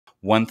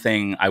one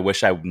thing I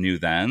wish I knew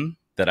then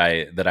that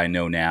I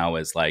know now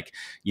is like,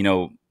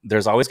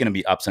 there's always going to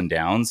be ups and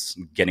downs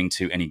getting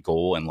to any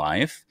goal in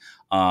life.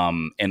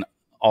 And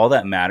all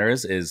that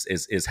matters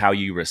is how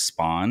you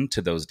respond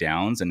to those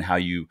downs and how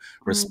you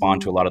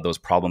respond to a lot of those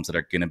problems that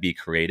are going to be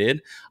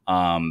created.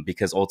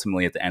 Because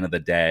ultimately, at the end of the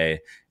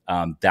day,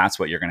 that's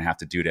what you're going to have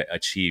to do to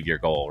achieve your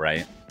goal,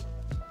 right?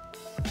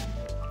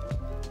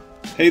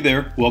 Hey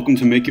there, welcome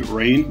to Make It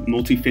Rain,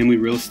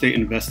 Multifamily Real Estate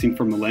Investing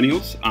for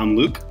Millennials. I'm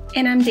Luke.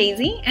 And I'm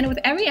Daisy, and with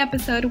every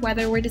episode,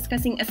 whether we're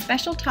discussing a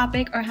special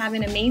topic or have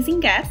an amazing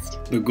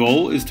guest, the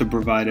goal is to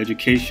provide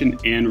education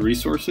and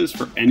resources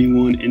for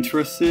anyone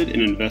interested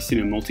in investing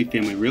in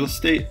multifamily real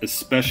estate,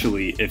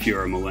 especially if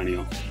you're a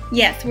millennial.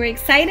 Yes, we're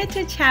excited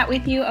to chat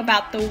with you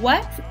about the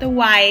whats, the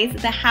whys,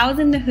 the hows,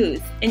 and the whos.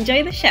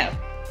 Enjoy the show.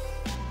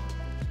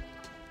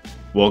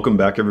 Welcome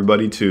back,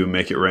 everybody, to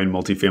Make It Rain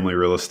Multifamily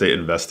Real Estate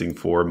Investing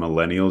for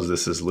Millennials.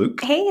 This is Luke.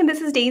 Hey, and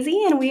this is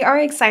Daisy, and we are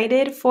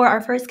excited for our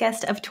first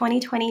guest of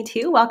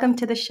 2022. Welcome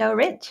to the show,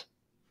 Rich.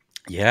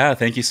 Yeah,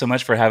 thank you so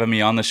much for having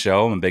me on the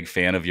show. I'm a big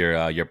fan of your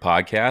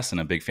podcast and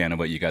a big fan of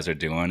what you guys are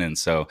doing. And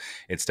so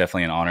it's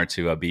definitely an honor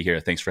to be here.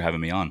 Thanks for having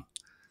me on.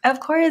 Of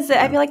course.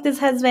 I feel like this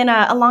has been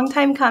a long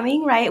time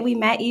coming, right? We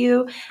met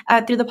you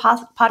through the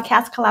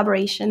podcast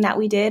collaboration that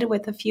we did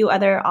with a few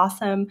other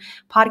awesome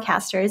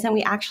podcasters. And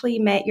we actually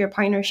met your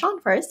partner,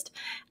 Sean, first.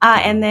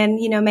 And then,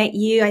 met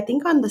you, I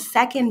think, on the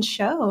second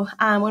show.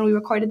 When we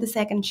recorded the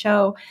second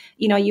show,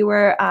 you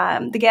were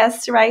the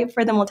guest, right,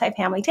 for the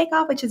Multifamily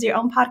Takeoff, which is your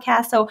own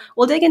podcast. So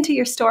we'll dig into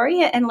your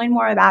story and learn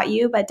more about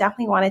you, but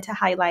definitely wanted to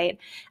highlight,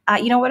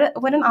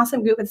 what an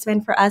awesome group it's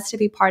been for us to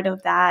be part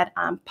of that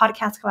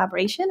podcast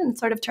collaboration and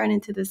sort of turn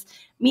into this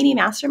mini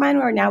mastermind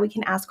where now we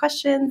can ask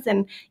questions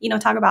and,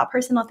 talk about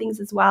personal things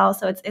as well.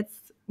 So it's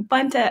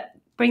fun to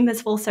bring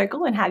this full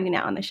circle and have you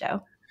now on the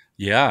show.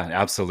 Yeah,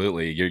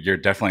 absolutely. You're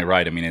definitely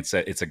right. I mean, it's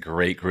a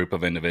great group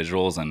of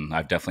individuals, and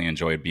I've definitely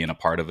enjoyed being a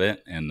part of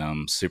it, and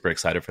I'm super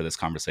excited for this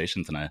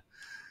conversation tonight.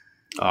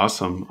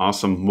 Awesome.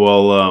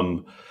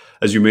 Well,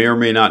 as you may or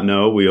may not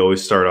know, we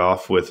always start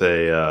off with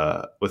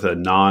a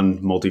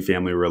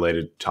non-multifamily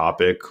related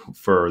topic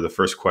for the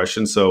first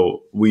question.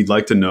 So we'd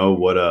like to know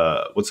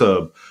what's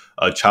a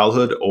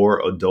childhood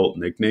or adult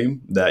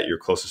nickname that your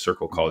closest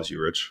circle calls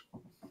you, Rich?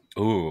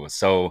 Ooh,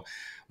 so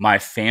my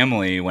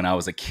family, when I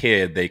was a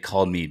kid, they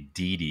called me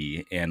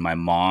Didi, and my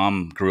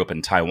mom grew up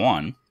in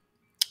Taiwan.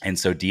 And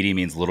so Didi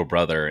means little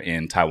brother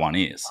in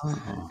Taiwanese.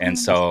 Oh. And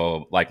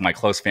so like my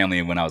close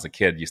family when I was a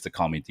kid used to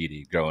call me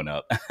Didi growing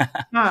up.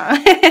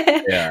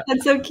 Yeah.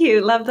 That's so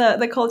cute. Love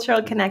the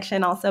cultural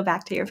connection also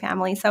back to your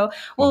family. So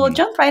we'll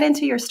jump right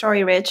into your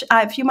story, Rich.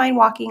 If you mind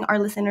walking our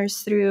listeners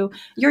through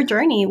your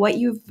journey, what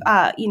you've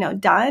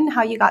done,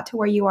 how you got to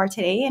where you are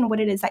today, and what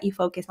it is that you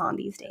focus on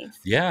these days.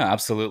 Yeah,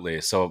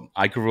 absolutely. So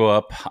I grew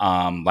up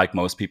like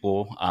most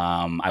people.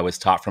 I was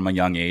taught from a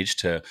young age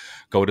to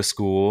go to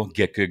school,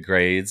 get good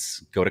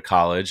grades, go to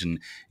college and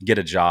get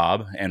a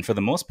job. And for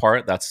the most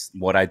part, that's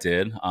what I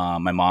did.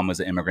 My mom was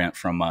an immigrant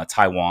from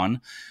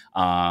Taiwan,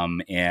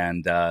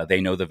 and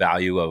they know the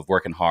value of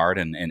working hard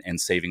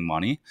and saving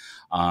money.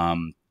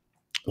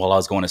 While I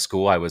was going to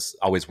school, I was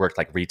always worked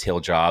like retail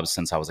jobs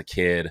since I was a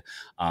kid.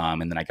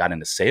 And then I got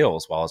into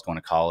sales while I was going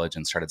to college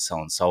and started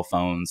selling cell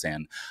phones.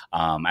 And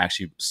I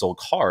actually sold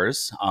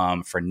cars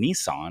for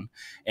Nissan.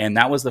 And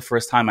that was the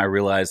first time I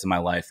realized in my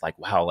life, like,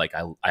 wow, like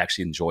I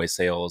actually enjoy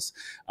sales.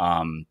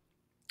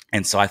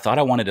 And so I thought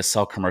I wanted to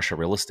sell commercial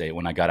real estate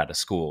when I got out of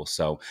school.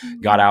 So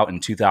got out in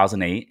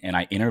 2008 and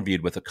I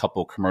interviewed with a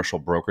couple commercial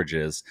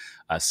brokerages,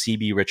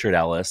 CB Richard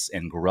Ellis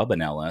and Grubb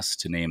 & Ellis,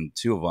 to name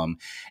two of them.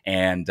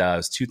 And it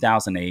was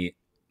 2008.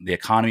 The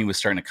economy was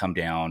starting to come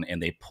down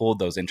and they pulled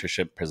those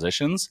internship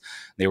positions.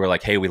 They were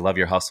like, hey, we love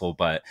your hustle,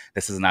 but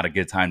this is not a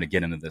good time to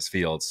get into this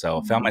field. So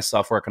I found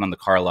myself working on the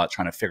car lot,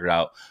 trying to figure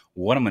out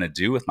what I'm going to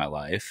do with my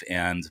life.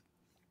 And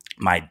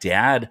my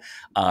dad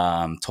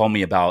told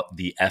me about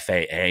the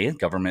FAA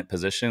government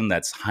position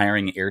that's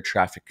hiring air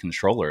traffic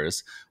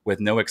controllers with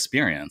no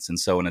experience. And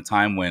so in a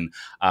time when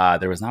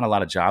there was not a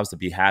lot of jobs to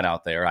be had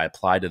out there, I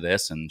applied to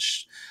this and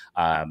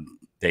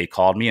they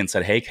called me and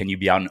said, hey, can you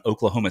be out in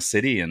Oklahoma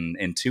City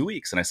in 2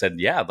 weeks? And I said,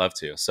 yeah, I'd love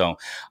to. So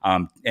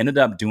ended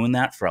up doing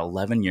that for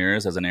 11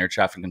 years as an air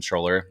traffic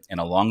controller. And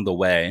along the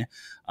way,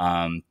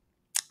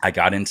 I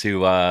got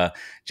into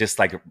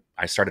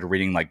I started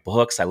reading like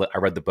books. I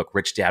read the book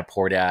Rich Dad,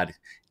 Poor Dad,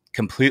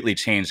 completely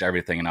changed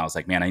everything. And I was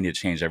like, man, I need to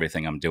change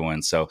everything I'm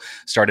doing. So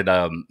started,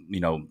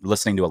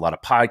 listening to a lot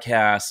of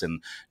podcasts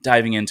and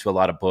diving into a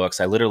lot of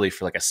books. I literally,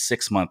 for like a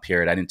 6-month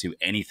period, I didn't do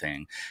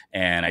anything.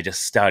 And I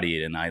just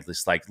studied and I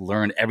just like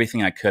learned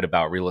everything I could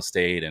about real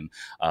estate and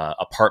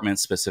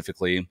apartments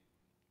specifically.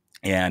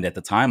 And at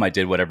the time, I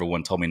did what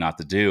everyone told me not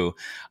to do.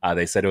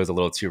 They said it was a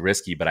little too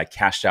risky, but I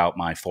cashed out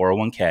my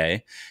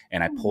 401k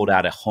and I pulled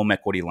out a home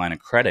equity line of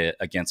credit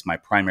against my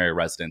primary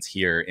residence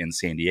here in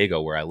San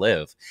Diego, where I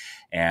live,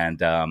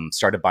 and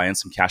started buying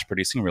some cash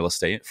producing real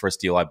estate.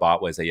 First deal I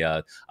bought was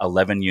a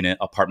 11-unit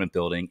apartment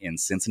building in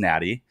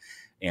Cincinnati.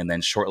 And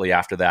then shortly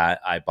after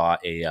that, I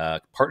bought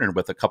partnered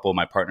with a couple of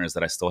my partners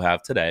that I still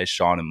have today,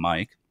 Sean and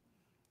Mike.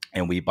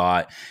 And we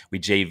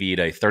JV'd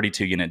a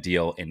 32 unit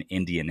deal in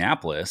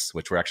Indianapolis,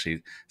 which we're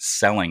actually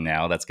selling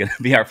now. That's going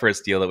to be our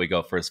first deal that we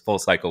go first full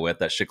cycle with.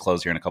 That should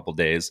close here in a couple of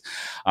days.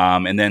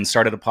 And then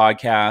started a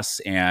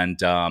podcast and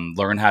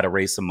learned how to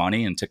raise some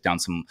money and took down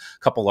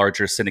couple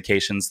larger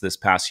syndications this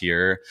past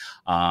year.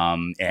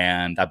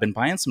 And I've been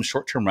buying some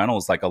short-term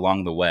rentals like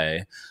along the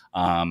way.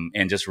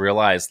 And just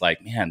realized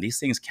like, man, these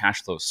things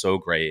cash flow so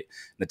great.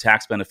 The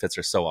tax benefits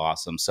are so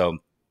awesome. So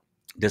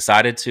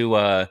decided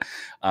to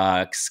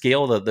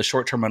scale the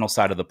short-term rental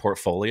side of the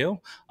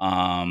portfolio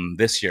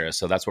this year.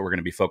 So that's what we're going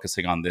to be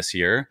focusing on this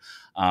year.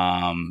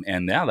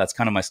 And yeah, that's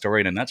kind of my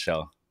story in a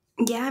nutshell.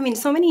 Yeah, I mean,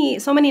 so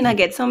many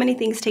nuggets, so many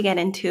things to get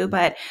into.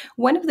 But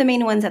one of the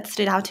main ones that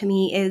stood out to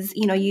me is,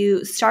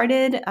 you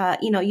started,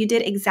 you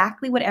did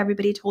exactly what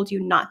everybody told you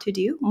not to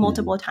do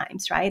multiple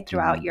times, right,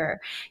 throughout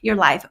your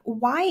life.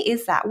 Why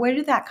is that? Where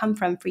did that come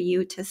from for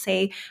you to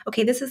say,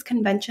 okay, this is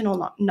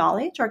conventional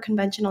knowledge or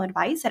conventional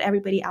advice that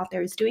everybody out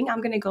there is doing.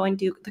 I'm going to go and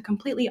do the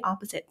completely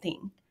opposite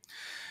thing.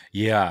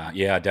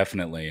 Yeah,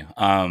 definitely.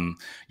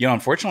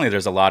 Unfortunately,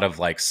 there's a lot of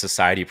like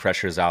society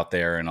pressures out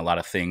there and a lot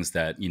of things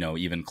that,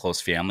 even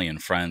close family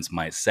and friends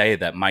might say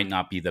that might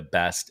not be the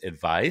best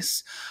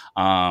advice.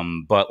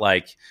 But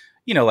like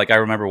I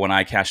remember when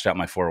I cashed out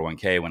my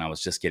 401k when I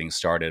was just getting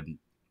started,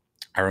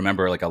 I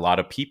remember like a lot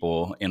of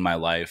people in my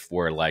life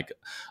were like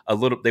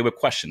they would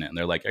question it and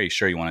they're like, are you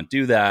sure you want to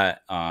do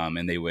that?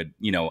 And they would,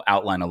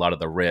 outline a lot of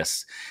the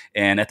risks.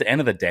 And at the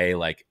end of the day,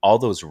 like all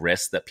those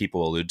risks that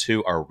people allude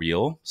to are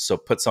real. So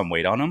put some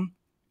weight on them.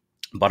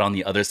 But on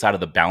the other side of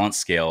the balance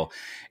scale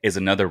is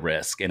another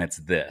risk. And it's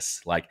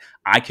this, like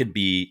I could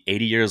be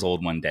 80 years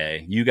old one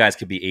day. You guys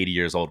could be 80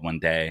 years old one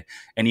day.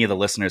 Any of the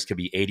listeners could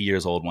be 80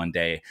 years old one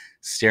day,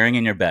 staring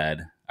in your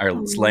bed or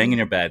laying in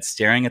your bed,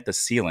 staring at the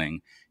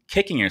ceiling,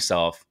 kicking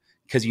yourself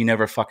because you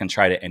never fucking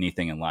tried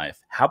anything in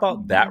life. How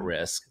about that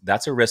risk?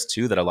 That's a risk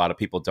too that a lot of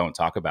people don't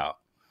talk about.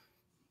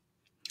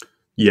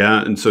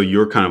 Yeah, and so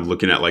you're kind of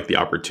looking at like the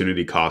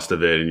opportunity cost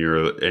of it,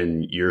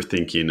 and you're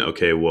thinking,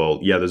 okay, well,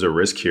 yeah, there's a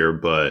risk here,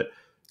 but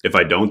if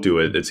I don't do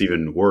it, it's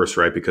even worse,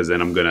 right? Because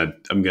then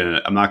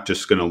I'm not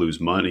just gonna lose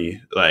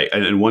money. Like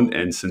in one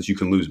instance, you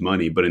can lose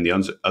money, but in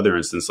the other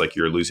instance, like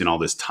you're losing all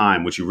this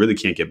time, which you really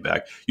can't get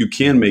back. You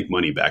can make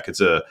money back.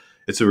 It's a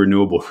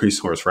renewable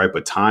resource, right?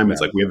 But time is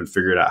like we haven't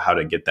figured out how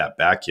to get that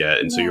back yet.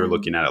 And so you're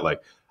looking at it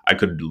like I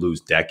could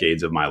lose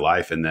decades of my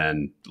life and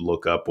then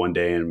look up one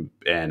day and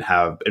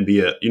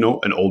be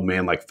an old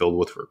man like filled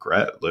with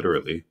regret,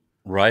 literally.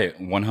 Right,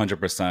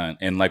 100%.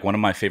 And like one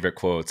of my favorite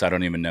quotes, I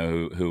don't even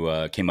know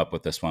who came up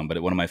with this one, but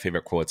one of my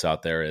favorite quotes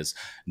out there is,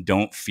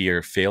 "Don't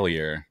fear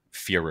failure,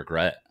 fear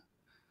regret."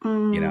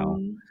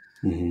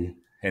 Mm-hmm.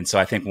 And so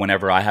I think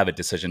whenever I have a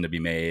decision to be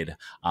made,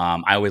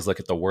 I always look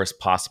at the worst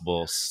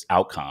possible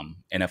outcome.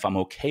 And if I'm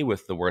okay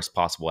with the worst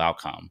possible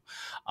outcome,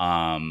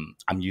 I'm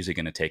usually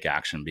going to take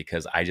action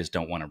because I just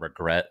don't want to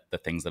regret the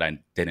things that I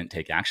didn't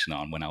take action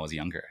on when I was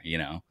younger,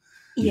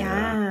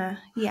 Yeah.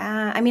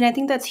 I mean, I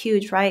think that's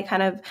huge, right?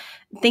 Kind of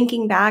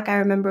thinking back, I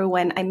remember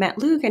when I met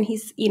Luke and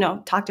he's,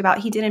 talked about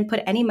he didn't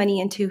put any money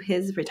into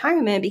his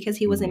retirement because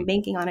he wasn't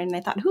banking on it. And I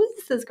thought, who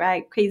is this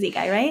crazy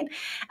guy, right?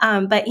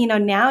 But,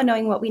 now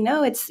knowing what we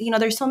know, it's,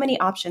 there's so many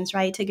options,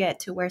 right, to get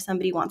to where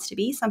somebody wants to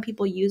be. Some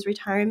people use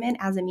retirement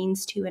as a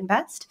means to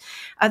invest.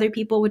 Other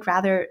people would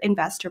rather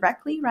invest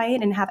directly, right,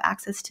 and have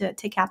access to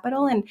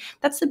capital. And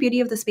that's the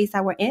beauty of the space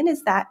that we're in,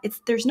 is that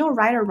there's no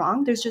right or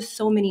wrong. There's just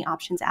so many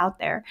options out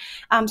there.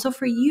 So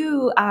for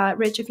you,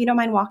 Rich, if you don't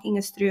mind walking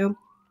us through,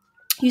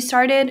 you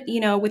started,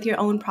 with your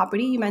own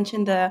property. You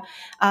mentioned the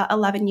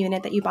 11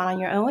 unit that you bought on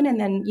your own, and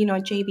then,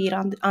 JV'd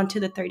onto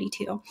the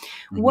 32.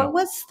 Mm-hmm. What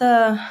was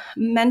the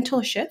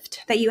mental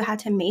shift that you had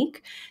to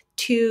make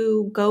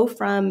to go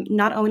from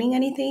not owning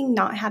anything,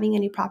 not having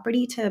any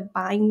property, to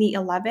buying the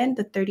 11,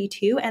 the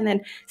 32, and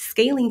then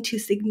scaling to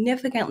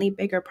significantly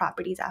bigger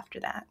properties after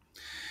that?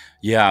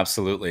 Yeah,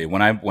 absolutely.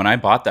 When I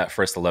bought that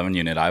first 11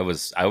 unit, I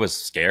was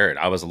scared.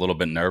 I was a little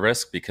bit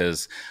nervous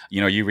because,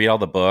 you read all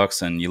the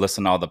books and you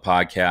listen to all the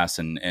podcasts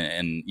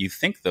and you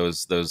think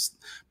those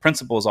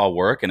principles all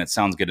work and it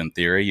sounds good in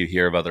theory. You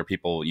hear of other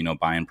people,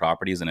 buying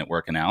properties and it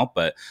working out,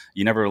 but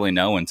you never really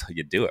know until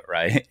you do it,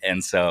 right?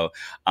 And so,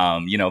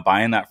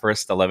 buying that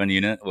first 11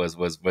 unit was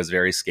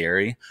very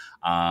scary.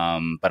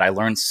 But I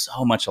learned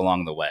so much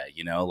along the way,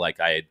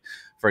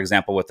 for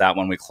example, with that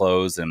one we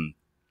closed and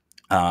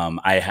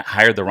I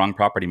hired the wrong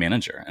property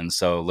manager. And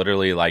so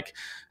literally like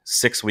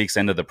 6 weeks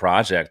into the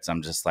project,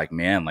 I'm just like,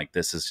 man, like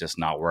this is just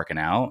not working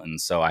out.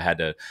 And so I had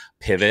to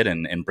pivot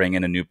and bring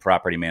in a new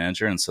property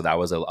manager. And so that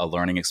was a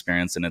learning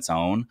experience in its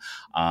own.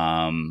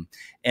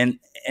 And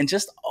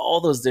just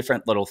all those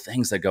different little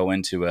things that go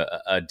into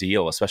a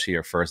deal, especially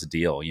your first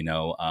deal,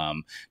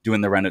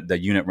 doing the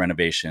unit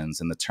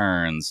renovations and the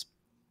turns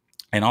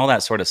and all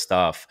that sort of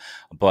stuff.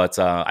 But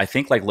I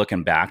think like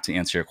looking back to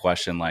answer your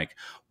question, like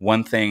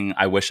one thing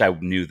I wish I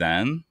knew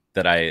then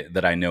that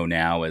I know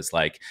now is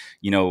like,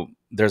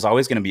 there's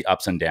always going to be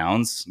ups and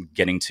downs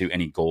getting to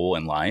any goal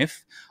in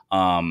life.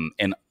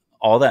 And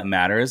all that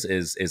matters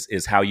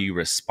is how you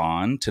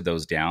respond to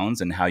those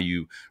downs and how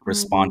you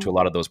respond to a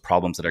lot of those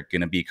problems that are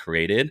going to be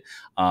created.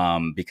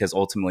 Because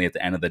ultimately, at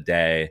the end of the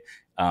day,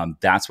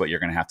 that's what you're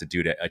going to have to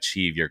do to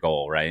achieve your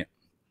goal, right?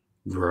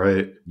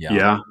 Right.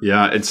 Yeah.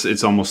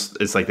 It's almost,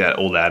 it's like that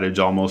old adage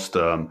almost.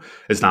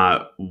 It's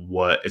not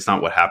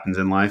what happens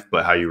in life,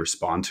 but how you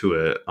respond to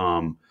it.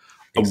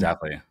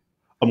 Exactly.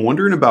 I'm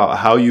wondering about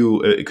how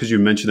you, because you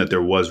mentioned that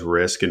there was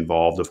risk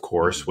involved, of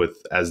course,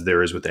 with as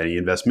there is with any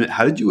investment.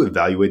 How did you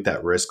evaluate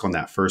that risk on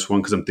that first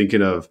one? Because I'm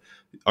thinking of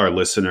our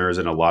listeners,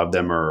 and a lot of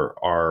them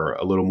are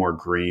a little more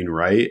green,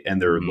 right?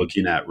 And they're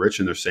looking at Rich,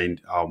 and they're saying,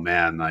 "Oh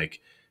man, like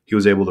he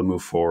was able to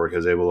move forward. He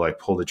was able to like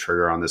pull the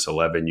trigger on this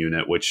 11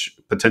 unit, which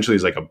potentially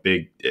is like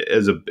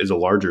is a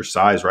larger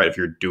size, right? If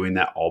you're doing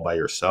that all by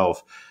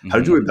yourself, how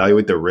did you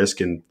evaluate the risk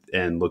and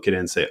look at it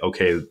and say,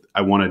 okay,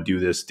 I want to do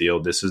this deal.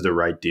 This is the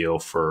right deal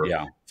for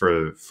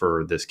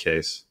this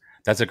case?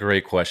 That's a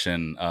great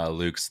question,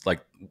 Luke. Like,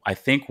 I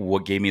think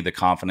what gave me the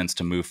confidence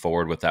to move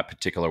forward with that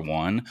particular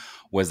one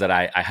was that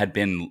I had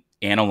been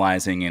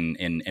analyzing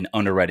and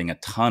underwriting a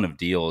ton of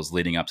deals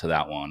leading up to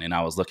that one. And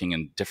I was looking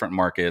in different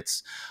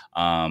markets.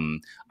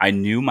 I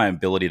knew my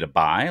ability to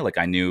buy, like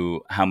I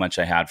knew how much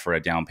I had for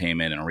a down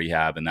payment and a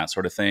rehab and that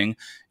sort of thing.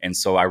 And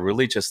so I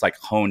really just like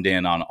honed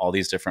in on all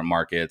these different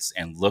markets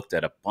and looked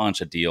at a bunch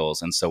of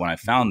deals. And so when I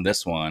found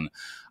this one,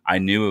 I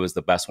knew it was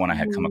the best one I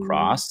had come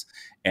across.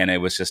 And it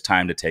was just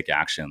time to take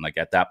action. Like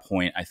at that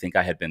point, I think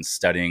I had been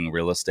studying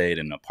real estate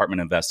and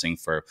apartment investing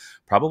for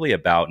probably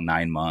about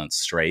 9 months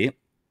straight.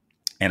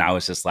 And I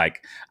was just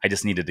like, I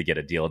just needed to get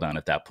a deal done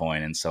at that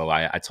point. And so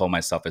I told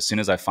myself, as soon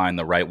as I find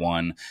the right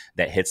one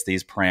that hits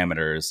these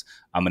parameters,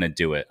 I'm going to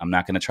do it. I'm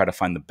not going to try to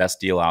find the best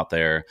deal out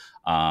there.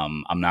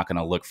 I'm not going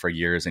to look for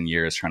years and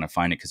years trying to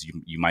find it because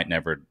you might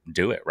never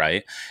do it,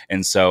 right?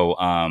 And so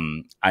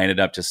I ended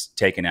up just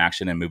taking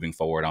action and moving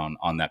forward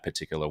on that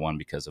particular one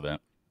because of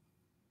it.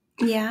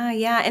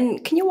 Yeah.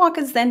 And can you walk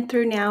us then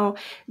through now,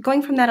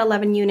 going from that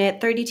 11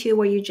 unit, 32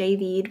 where you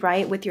JV'd,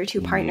 right, with your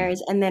two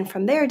partners, and then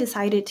from there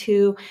decided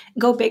to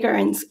go bigger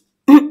and,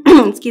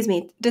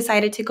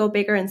 decided to go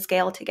bigger and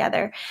scale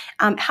together.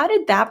 How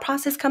did that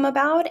process come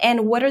about,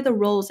 and what are the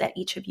roles that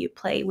each of you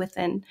play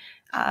within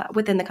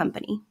the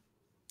company?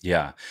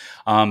 Yeah,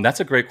 that's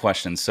a great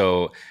question.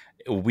 So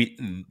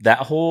that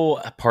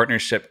whole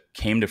partnership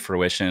came to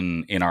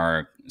fruition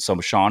so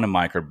Sean and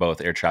Mike are both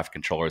air traffic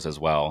controllers as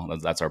well.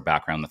 That's our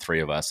background, the three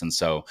of us. And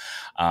so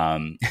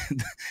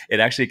it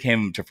actually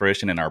came to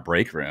fruition in our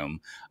break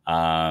room.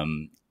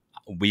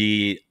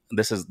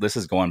 This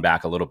is going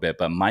back a little bit,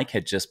 but Mike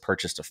had just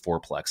purchased a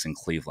fourplex in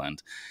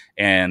Cleveland.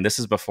 And this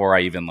is before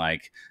I even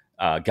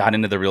got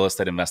into the real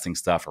estate investing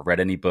stuff or read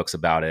any books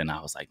about it. And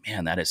I was like,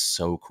 man, that is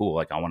so cool.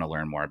 Like, I want to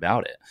learn more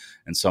about it.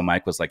 And so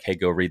Mike was like, hey,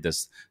 go read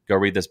this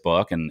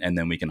book and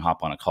then we can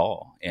hop on a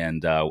call.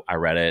 And I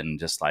read it and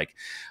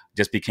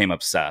just became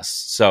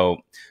obsessed. So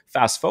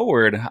fast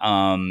forward,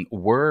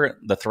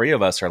 the three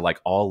of us are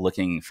like all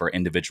looking for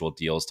individual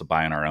deals to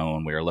buy on our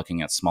own. We were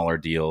looking at smaller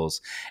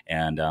deals,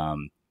 and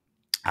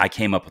I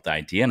came up with the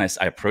idea, and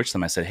I approached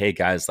them. I said, hey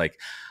guys, like,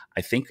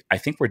 I think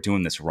we're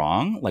doing this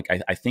wrong. Like,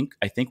 I think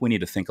we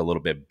need to think a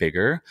little bit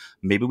bigger.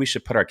 Maybe we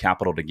should put our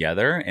capital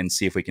together and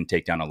see if we can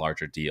take down a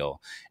larger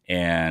deal.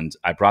 And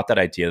I brought that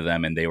idea to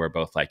them, and they were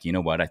both like, you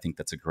know what? I think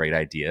that's a great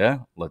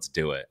idea. Let's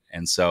do it.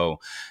 And so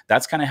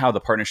that's kind of how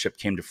the partnership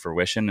came to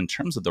fruition. In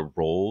terms of the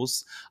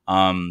roles,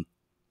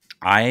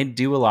 I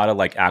do a lot of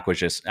like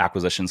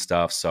acquisition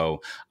stuff.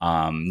 So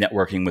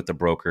networking with the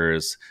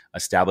brokers,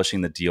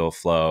 establishing the deal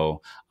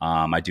flow.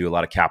 I do a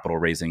lot of capital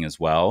raising as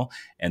well.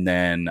 And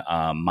then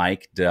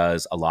Mike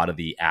does a lot of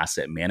the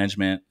asset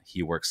management.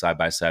 He works side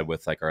by side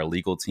with like our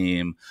legal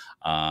team.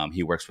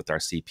 He works with our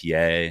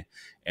CPA.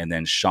 And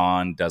then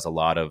Sean does a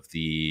lot of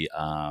the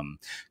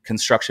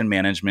construction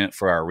management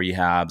for our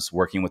rehabs,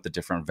 working with the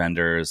different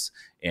vendors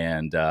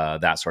and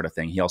that sort of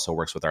thing. He also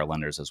works with our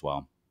lenders as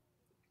well.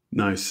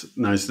 Nice.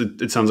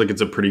 It sounds like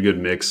it's a pretty good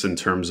mix in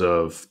terms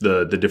of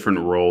the different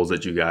roles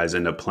that you guys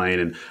end up playing.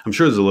 And I'm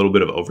sure there's a little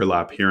bit of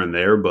overlap here and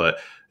there, but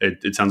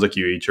it sounds like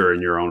you each are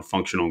in your own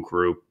functional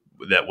group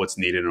that what's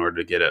needed in order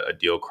to get a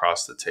deal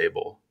across the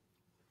table.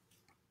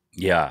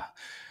 Yeah.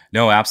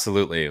 No,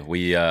 absolutely.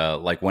 We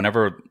like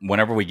whenever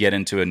we get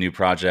into a new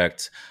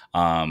project,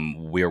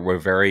 we're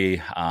very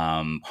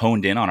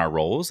honed in on our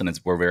roles, and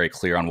we're very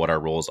clear on what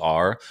our roles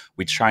are.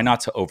 We try not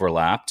to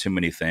overlap too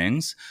many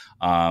things,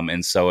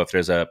 and so if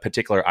there's a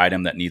particular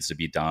item that needs to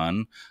be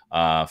done,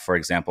 for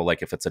example,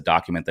 like if it's a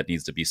document that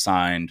needs to be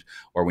signed,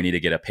 or we need to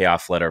get a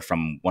payoff letter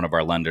from one of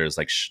our lenders,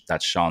 like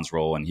that's Sean's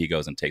role, and he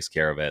goes and takes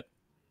care of it.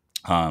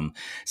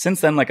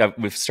 Since then, like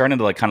we've started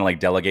to like kind of like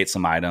delegate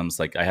some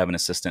items. Like I have an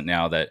assistant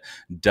now that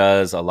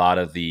does a lot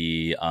of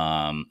the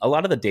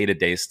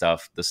day-to-day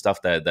stuff, the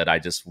stuff that I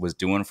just was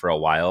doing for a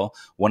while.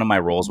 One of my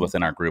roles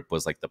within our group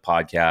was like the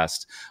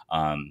podcast,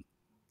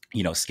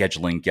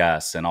 scheduling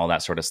guests and all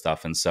that sort of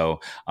stuff. And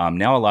so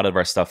now a lot of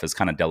our stuff is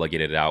kind of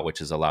delegated out, which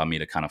has allowed me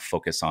to kind of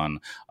focus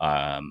on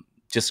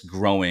just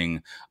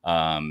growing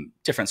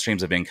different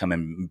streams of income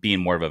and being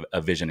more of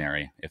a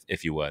visionary,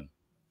 if you would.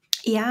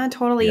 Yeah,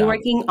 totally. Yeah,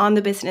 Working on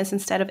the business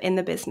instead of in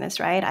the business,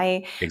 right?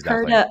 I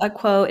heard exactly. a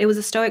quote, it was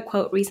a Stoic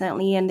quote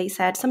recently, and they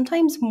said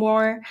sometimes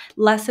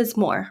less is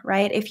more,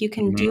 right? If you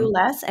can do Mhm.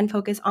 less and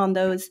focus on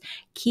those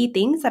key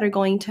things that are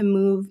going to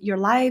move your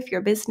life,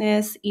 your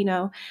business,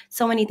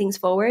 so many things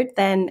forward,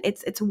 then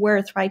it's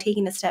worth, right,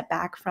 taking a step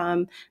back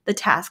from the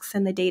tasks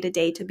and the day to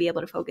day to be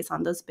able to focus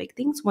on those big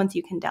things once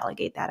you can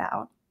delegate that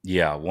out.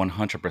 Yeah,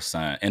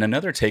 100%. And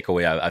another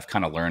takeaway I've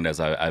kind of learned as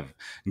I've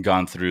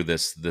gone through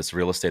this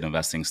real estate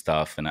investing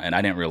stuff, and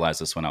I didn't realize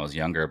this when I was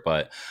younger,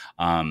 but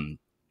um,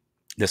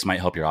 this might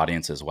help your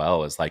audience as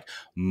well, is like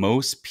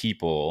most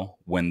people,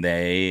 when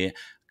they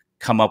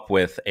come up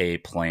with a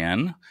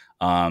plan,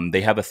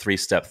 they have a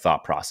 3-step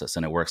thought process,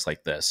 and it works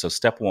like this. So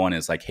step one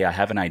is like, hey, I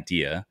have an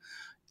idea.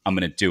 I'm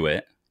going to do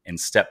it. And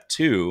step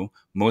two,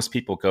 most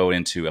people go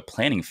into a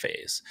planning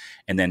phase.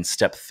 And then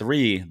step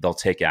three, they'll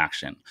take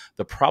action.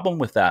 The problem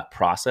with that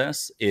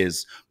process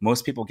is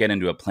most people get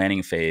into a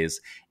planning phase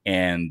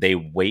and they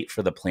wait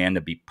for the plan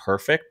to be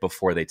perfect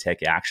before they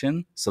take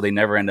action. So they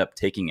never end up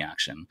taking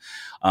action.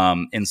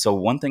 And so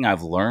one thing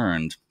I've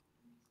learned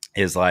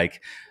is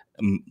like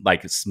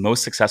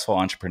most successful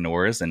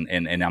entrepreneurs,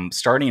 and I'm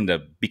starting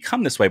to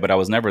become this way, but I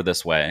was never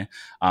this way.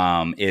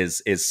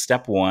 Is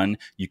step one,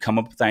 you come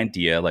up with the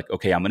idea, like,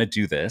 okay, I'm going to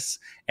do this,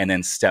 and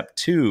then step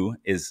two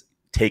is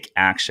take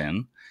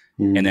action,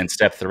 and then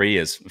step three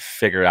is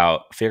figure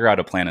out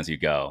a plan as you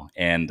go.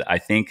 And I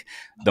think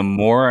the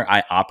more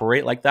I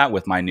operate like that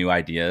with my new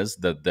ideas,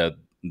 the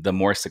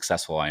more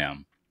successful I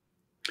am.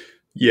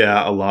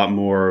 Yeah, a lot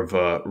more of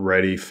a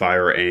ready,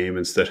 fire, aim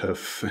instead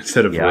of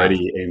Yeah,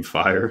 ready, aim,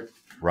 fire.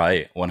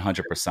 right,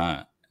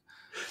 100%.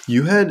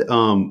 You had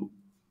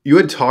you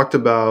had talked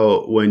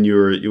about when you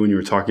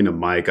were talking to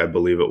Mike, I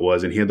believe it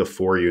was, and he had the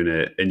 4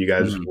 unit, and you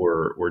guys Mhm.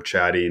 were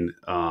chatting,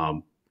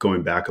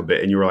 going back a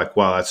bit, and you were like,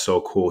 "Wow, that's so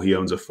cool. He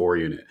owns a 4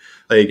 unit."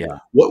 Like, Yeah.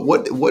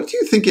 what do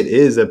you think it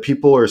is that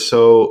people are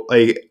so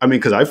like? I mean,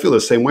 because I feel the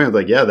same way. I'm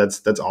like, yeah,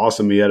 that's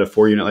awesome. He had a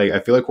 4 unit. Like, I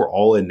feel like we're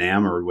all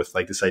enamored with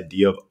like this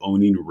idea of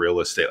owning real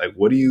estate. Like,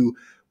 what do you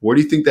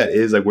think that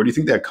is? Like, where do you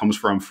think that comes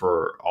from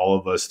for all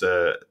of us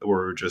that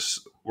we're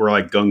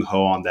like gung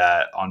ho on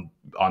that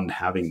on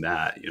having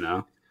that, you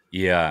know?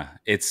 Yeah,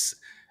 it's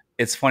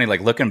funny,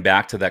 like looking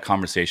back to that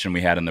conversation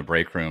we had in the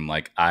break room,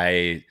 like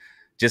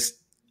just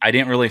I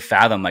didn't really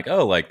fathom like,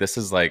 oh, like this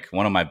is like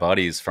one of my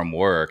buddies from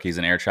work. He's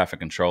an air traffic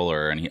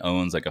controller and he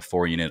owns like a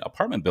 4 unit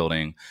apartment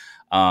building.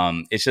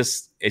 It's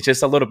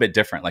just a little bit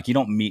different. Like you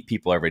don't meet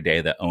people every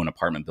day that own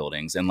apartment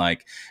buildings. And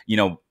like,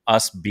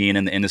 us being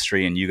in the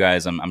industry and you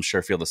guys, I'm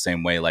sure feel the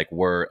same way. Like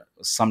we're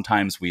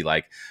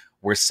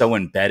so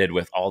embedded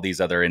with all these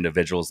other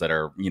individuals that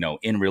are,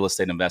 in real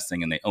estate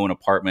investing and they own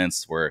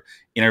apartments. We're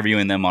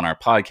interviewing them on our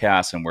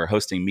podcast and we're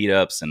hosting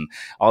meetups and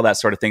all that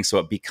sort of thing. So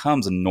it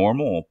becomes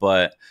normal.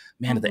 But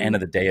man, at the end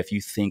of the day, if you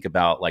think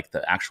about like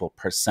the actual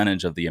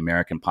percentage of the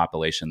American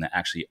population that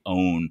actually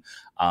own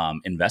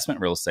investment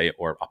real estate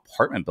or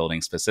apartment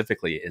buildings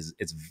specifically,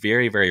 it's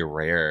very, very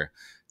rare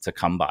to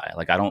come by.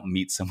 Like I don't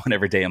meet someone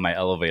every day in my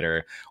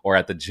elevator or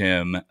at the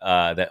gym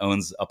that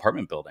owns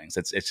apartment buildings.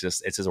 It's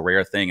just a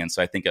rare thing. And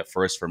so I think at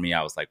first for me,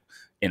 I was like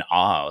in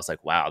awe. I was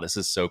like, wow, this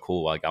is so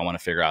cool. Like I want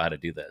to figure out how to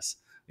do this,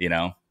 you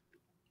know?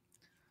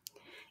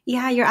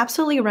 Yeah, you're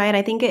absolutely right.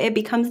 I think it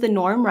becomes the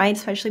norm, right?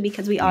 Especially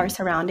because we are Mhm.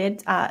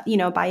 surrounded,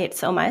 by it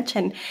so much.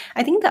 And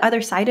I think the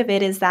other side of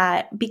it is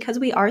that because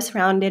we are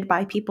surrounded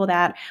by people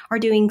that are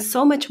doing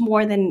so much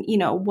more than,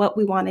 what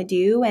we want to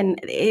do, and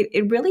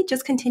it really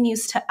just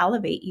continues to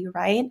elevate you,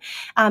 right?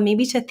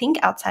 Maybe to think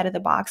outside of the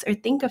box or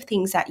think of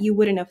things that you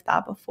wouldn't have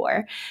thought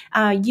before.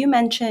 You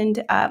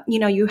mentioned,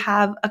 you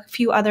have a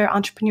few other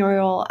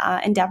entrepreneurial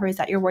endeavors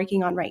that you're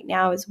working on right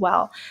now as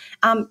well.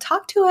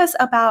 Talk to us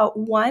about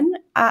one.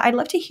 I'd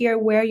love to hear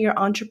where your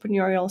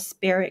entrepreneurial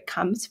spirit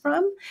comes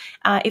from.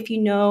 If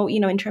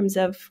in terms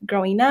of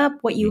growing up,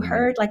 what you Mhm.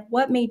 heard, like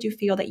what made you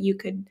feel that you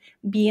could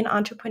be an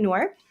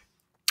entrepreneur?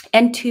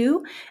 And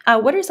two,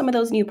 what are some of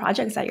those new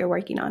projects that you're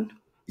working on?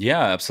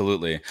 Yeah,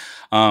 absolutely.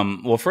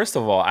 Well, first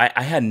of all,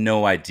 I had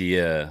no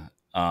idea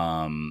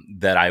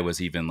that I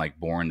was even like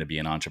born to be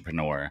an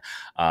entrepreneur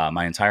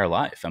my entire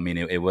life. I mean,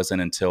 it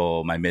wasn't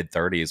until my mid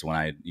 30s when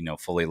I,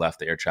 fully left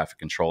the air traffic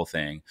control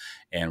thing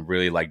and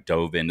really like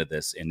dove into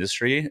this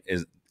industry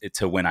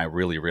to when I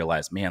really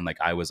realized, man, like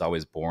I was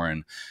always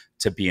born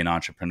to be an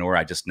entrepreneur.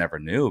 I just never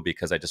knew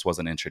because I just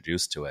wasn't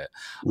introduced to it.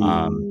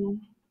 Um, Mm.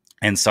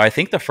 and so I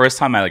think the first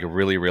time I like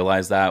really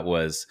realized that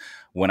was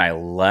when I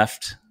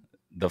left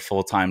the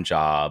full-time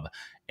job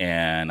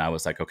and I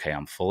was like, okay,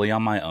 I'm fully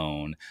on my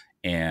own.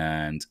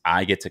 and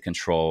I get to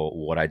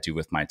control what I do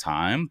with my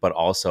time, but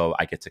also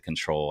I get to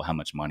control how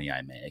much money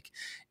I make.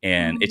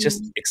 And it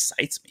just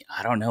excites me.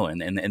 I don't know.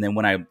 And then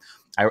when I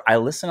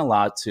listen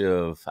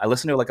I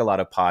listen to like a lot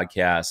of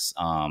podcasts,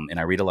 and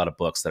I read a lot of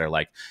books that are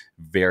like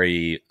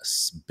very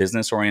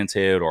business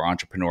oriented or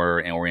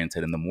entrepreneur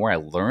oriented. And the more I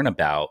learn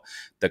about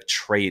the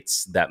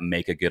traits that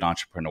make a good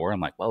entrepreneur, I'm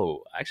like,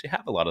 whoa, I actually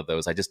have a lot of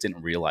those. I just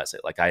didn't realize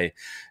it. Like, I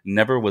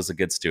never was a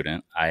good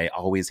student. I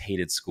always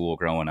hated school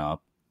growing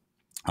up.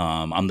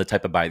 I'm the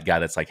type of guy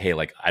that's like, hey,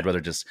 like, I'd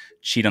rather just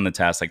cheat on the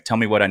test. Like, tell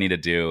me what I need to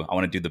do. I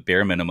want to do the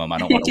bare minimum. I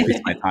don't want to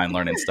waste my time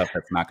learning stuff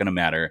that's not going to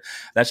matter.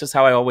 That's just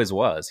how I always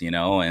was,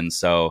 And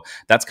so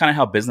that's kind of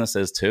how business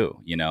is too.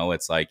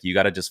 It's like, you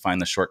got to just find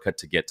the shortcut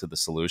to get to the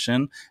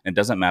solution. And it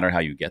doesn't matter how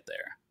you get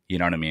there. You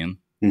know what I mean?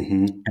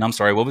 Mm-hmm. And I'm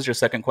sorry, what was your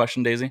second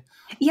question, Daisy?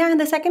 Yeah, and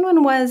the second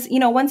one was,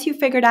 once you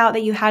figured out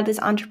that you had this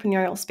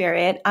entrepreneurial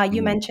spirit,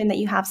 you Mhm. mentioned that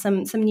you have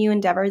some new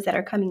endeavors that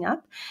are coming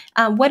up.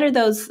 What do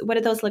those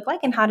look like,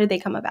 and how did they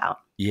come about?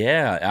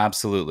 Yeah,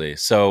 absolutely.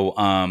 So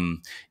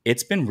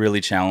it's been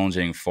really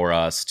challenging for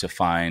us to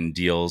find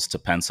deals to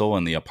pencil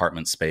in the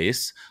apartment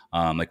space.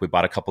 Like, we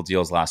bought a couple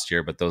deals last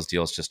year, but those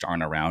deals just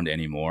aren't around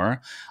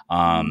anymore.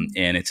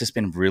 And it's just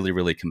been really,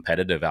 really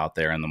competitive out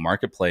there in the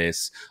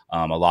marketplace.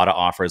 A lot of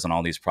offers on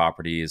all these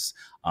properties.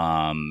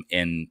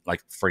 And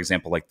like, for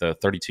example, like the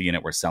 32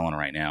 unit we're selling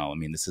right now. I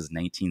mean, this is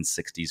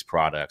 1960s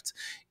product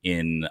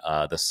in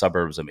the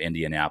suburbs of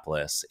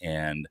Indianapolis,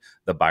 and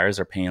the buyers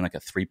are paying like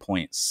a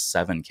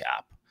 3.7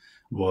 cap.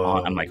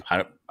 Whoa. I'm like,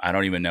 I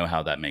don't even know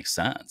how that makes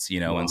sense,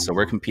 Wow. And so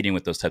we're competing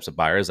with those types of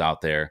buyers out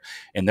there,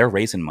 and they're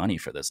raising money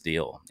for this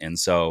deal. And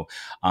so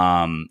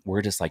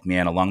we're just like,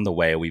 man, along the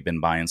way, we've been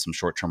buying some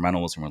short-term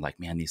rentals, and we're like,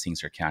 man, these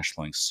things are cash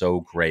flowing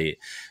so great.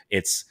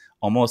 It's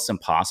almost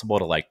impossible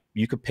to, like,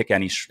 you could pick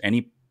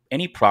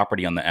any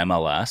property on the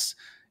MLS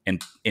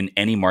and in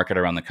any market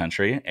around the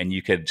country, and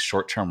you could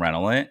short-term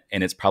rental it,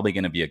 and it's probably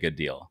going to be a good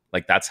deal.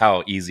 Like, that's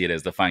how easy it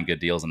is to find good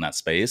deals in that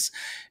space.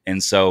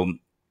 And so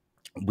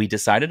we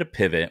decided to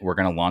pivot. We're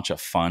going to launch a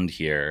fund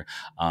here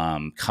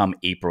come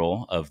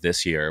April of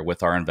this year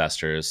with our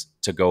investors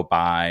to go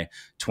buy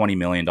 $20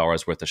 million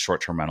worth of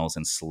short-term rentals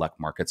in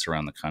select markets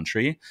around the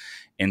country.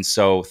 And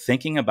so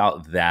thinking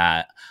about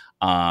that,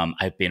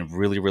 I've been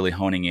really, really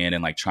honing in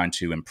and like trying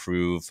to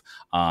improve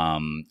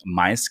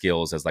my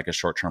skills as like a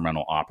short-term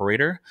rental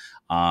operator.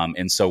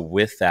 And so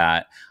with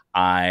that,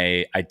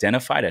 I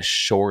identified a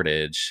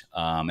shortage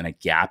and a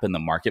gap in the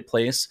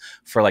marketplace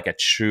for like a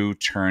true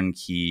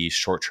turnkey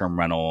short-term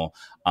rental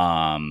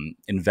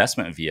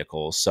investment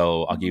vehicle.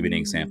 So I'll give you an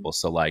example.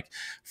 So like,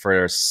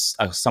 for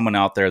someone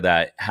out there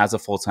that has a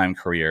full-time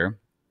career,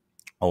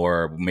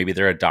 or maybe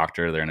they're a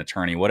doctor, they're an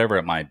attorney, whatever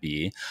it might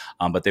be,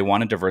 but they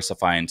want to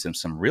diversify into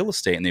some real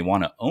estate, and they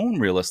want to own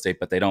real estate,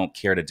 but they don't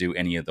care to do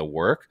any of the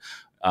work.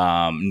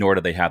 Nor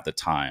do they have the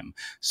time.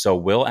 So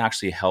we'll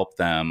actually help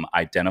them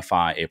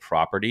identify a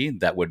property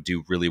that would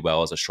do really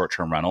well as a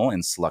short-term rental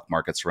in select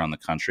markets around the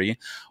country.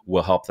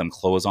 We'll help them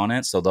close on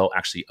it. So they'll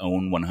actually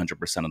own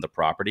 100% of the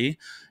property.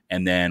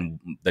 And then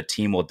the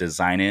team will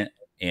design it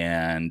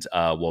and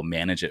we'll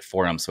manage it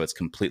for them. So it's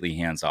completely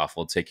hands off.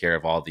 We'll take care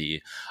of all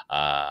the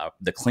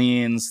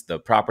cleans, the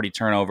property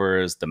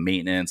turnovers, the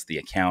maintenance, the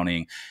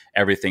accounting,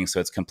 everything. So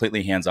it's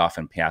completely hands off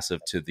and passive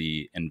to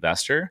the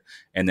investor.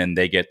 And then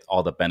they get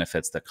all the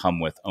benefits that come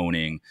with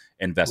owning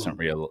investment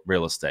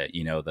real estate,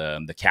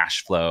 the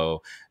cash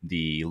flow,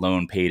 the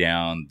loan pay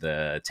down,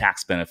 the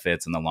tax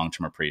benefits, and the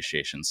long-term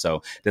appreciation.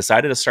 So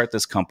decided to start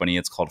this company.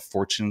 It's called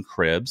Fortune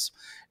Cribs.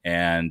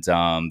 And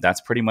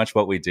that's pretty much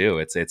what we do.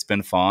 It's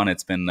been fun.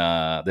 It's been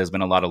there's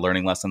been a lot of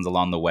learning lessons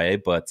along the way,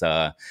 but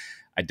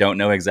I don't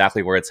know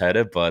exactly where it's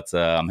headed, but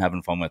I'm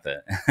having fun with it.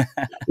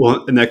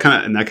 Well, and that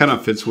kind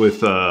of fits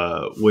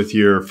with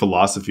your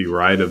philosophy,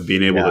 right? Of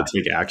being able to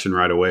take action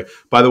right away.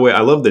 By the way,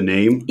 I love the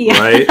name,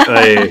 right?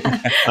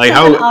 Like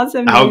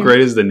how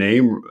great is the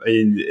name?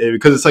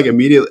 Because it's like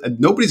immediate.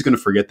 Nobody's going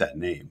to forget that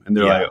name, and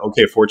they're like,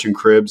 okay, Fortune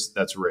Cribs,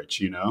 that's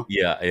rich,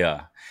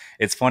 Yeah.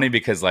 It's funny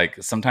because like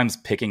sometimes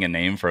picking a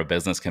name for a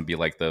business can be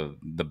like the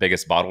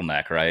biggest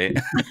bottleneck, right?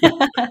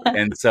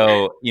 And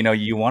so,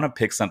 you want to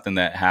pick something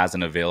that has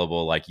an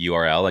available like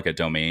URL, like a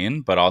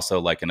domain, but also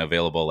like an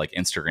available like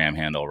Instagram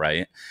handle,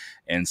 right?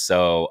 And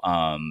so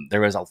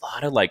there was a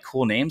lot of like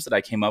cool names that I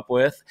came up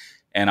with.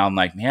 And I'm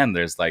like, man,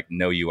 there's like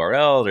no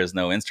URL, there's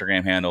no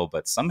Instagram handle,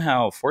 but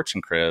somehow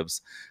Fortune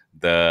Cribs,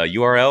 the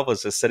URL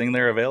was just sitting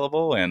there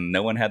available and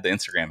no one had the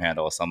Instagram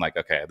handle. So I'm like,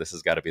 okay, this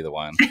has got to be the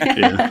one.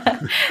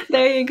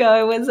 There you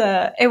go.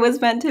 It was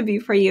meant to be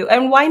for you.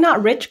 And why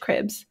not Rich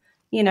Cribs?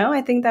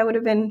 I think that would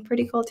have been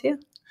pretty cool too.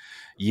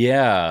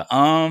 Yeah.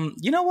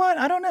 You know what?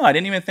 I don't know. I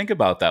didn't even think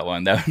about that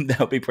one. That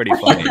would be pretty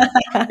funny.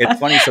 It's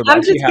funny. So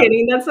I'm just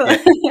kidding. That's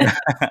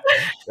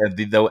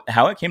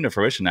how it came to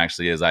fruition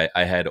actually is I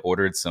had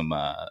ordered some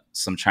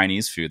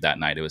Chinese food that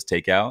night. It was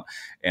takeout,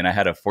 and I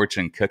had a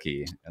Fortune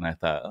cookie, and I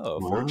thought,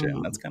 oh,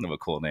 Fortune, that's kind of a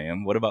cool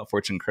name. What about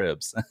Fortune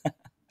Cribs?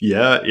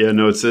 Yeah,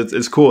 no,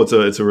 it's cool.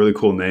 It's a really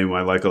cool name.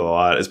 I like it a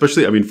lot.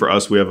 Especially, I mean, for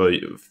us, we have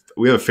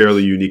a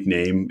fairly unique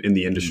name in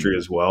the Mhm. industry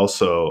as well.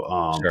 So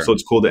so Sure.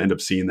 it's cool to end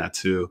up seeing that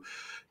too.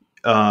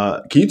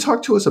 Can you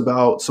talk to us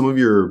about some of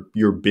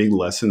your big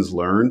lessons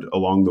learned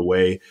along the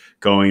way,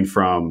 going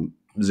from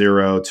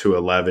 0 to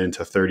 11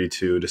 to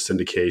 32 to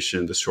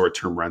syndication to short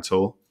term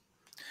rental?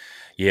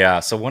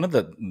 Yeah. So one of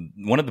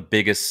the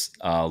biggest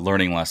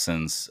learning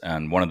lessons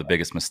and one of the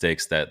biggest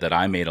mistakes that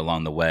I made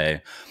along the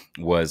way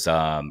was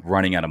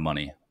running out of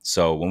money.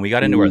 So when we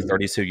got into our Mm,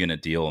 32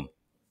 unit deal,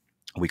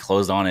 we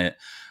closed on it.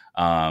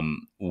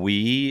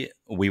 We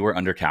were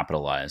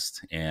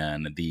undercapitalized,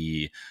 and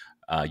the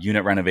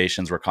unit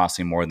renovations were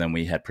costing more than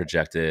we had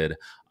projected.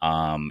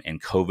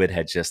 And COVID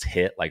had just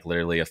hit, like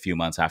literally a few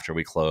months after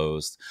we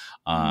closed.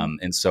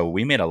 And so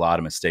we made a lot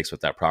of mistakes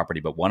with that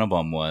property. But one of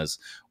them was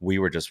we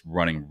were just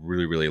running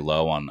really, really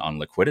low on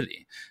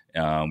liquidity.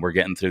 We're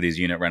getting through these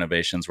unit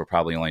renovations. We're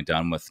probably only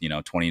done with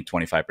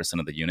 20-25%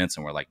 of the units,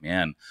 and we're like,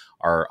 man,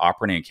 our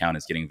operating account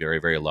is getting very,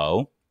 very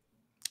low.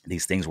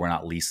 These things were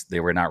not leased, they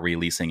were not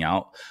releasing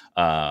out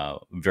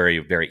very,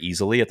 very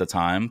easily at the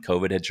time.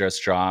 COVID had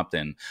just dropped,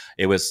 and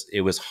it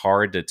was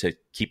hard to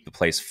keep the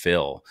place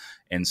fill.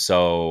 And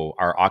so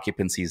our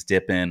occupancy is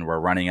dipping, we're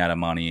running out of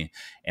money.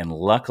 And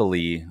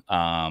luckily,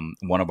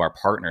 one of our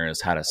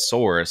partners had a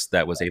source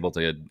that was able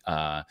to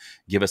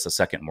give us a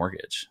second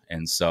mortgage.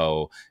 And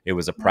so it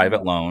was a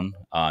private loan,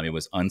 it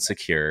was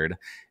unsecured,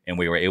 and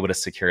we were able to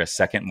secure a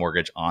second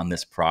mortgage on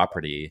this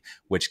property,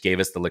 which gave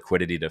us the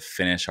liquidity to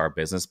finish our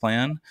business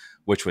plan,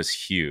 which was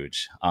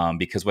huge.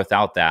 Because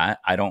without that,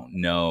 I don't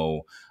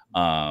know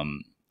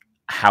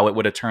how it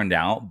would have turned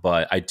out,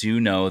 but I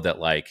do know that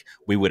like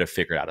we would have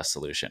figured out a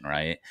solution,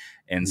 right?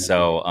 And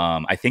so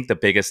I think the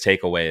biggest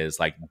takeaway is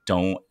like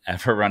don't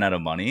ever run out of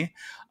money.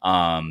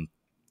 Um,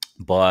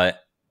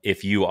 but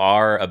if you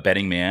are a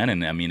betting man,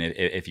 and I mean,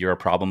 if you're a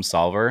problem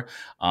solver,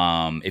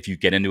 if you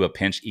get into a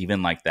pinch,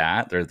 even like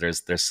that,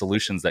 there's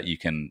solutions that you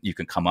can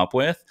come up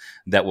with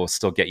that will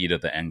still get you to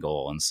the end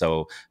goal. And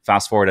so,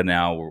 fast forward to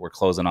now, we're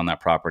closing on that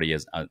property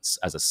as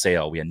a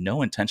sale. We had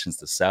no intentions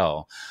to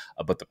sell,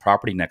 but the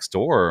property next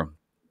door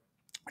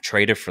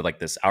traded for like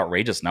this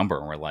outrageous number,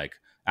 and we're like,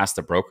 asked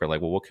the broker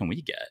like, well, what can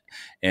we get?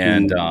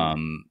 And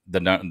mm,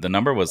 the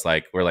number was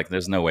like, we're like,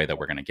 there's no way that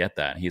we're going to get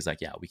that. And he's like,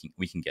 yeah,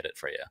 we can get it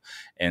for you.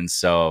 And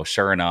so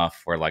sure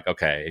enough, we're like,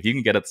 okay, if you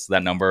can get us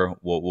that number,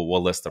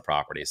 we'll list the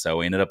property. So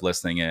we ended up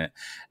listing it,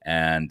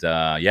 and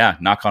yeah,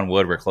 knock on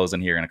wood, we're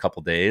closing here in a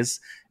couple days.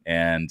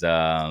 And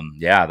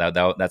yeah,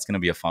 that's going to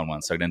be a fun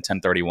one. So then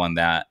 1031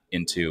 that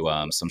into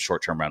some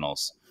short-term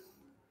rentals.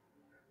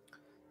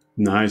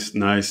 nice,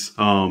 nice.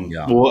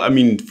 Yeah. Well, I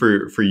mean,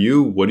 for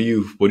you, what do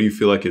you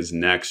feel like is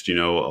next?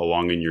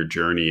 Along in your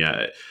journey.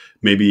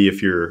 Maybe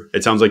if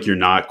it sounds like you're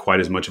not quite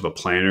as much of a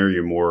planner.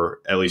 You're more,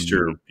 at least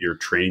Mhm. you're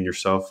training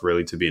yourself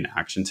really to be an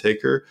action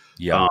taker.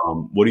 Yeah.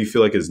 What do you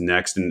feel like is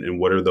next, and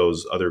what are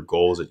those other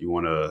goals that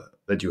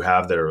you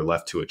have that are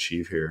left to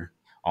achieve here?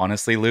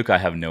 Honestly, Luke, I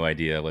have no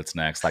idea what's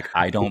next. Like,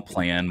 I don't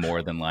plan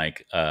more than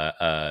like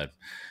a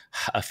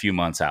few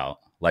months out.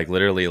 Like,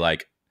 literally,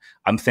 like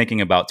I'm thinking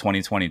about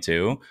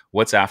 2022.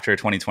 What's after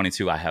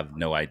 2022? I have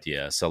no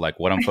idea. So, like,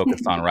 what I'm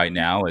focused on right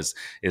now is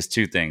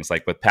two things.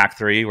 Like with Pack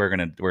Three, we're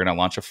gonna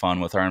launch a fund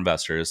with our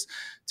investors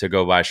to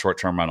go buy short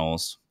term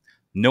rentals.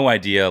 No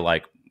idea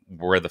like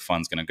where the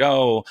fund's going to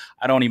go.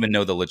 I don't even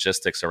know the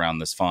logistics around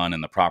this fund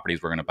and the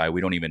properties we're going to buy.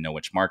 We don't even know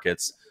which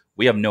markets.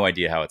 We have no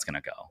idea how it's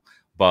going to go,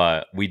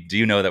 but we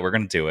do know that we're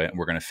going to do it.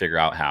 We're going to figure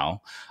out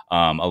how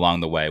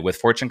along the way. With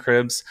Fortune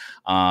Cribs,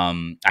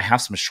 I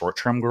have some short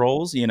term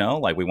goals.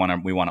 Like we want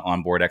to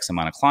onboard X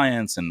amount of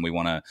clients, and we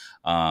want to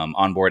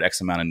onboard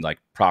X amount of like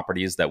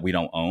properties that we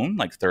don't own,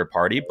 like third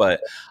party.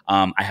 But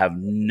I have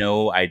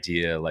no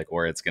idea like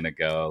where it's going to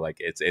go. Like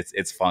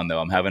it's fun though.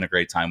 I'm having a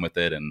great time with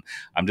it, and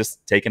I'm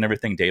just taking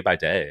everything day by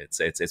day.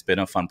 It's been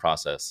a fun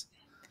process.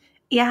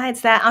 Yeah,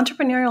 it's that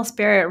entrepreneurial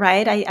spirit,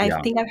 right? I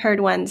Yeah. think I've heard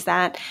once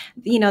that,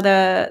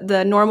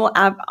 the normal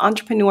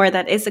entrepreneur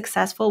that is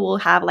successful will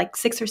have like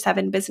 6 or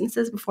 7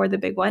 businesses before the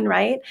big one,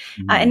 right?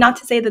 And Mhm. not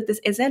to say that this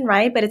isn't,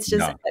 right? But it's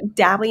just Yeah.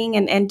 dabbling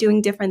and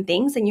doing different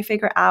things, and you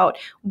figure out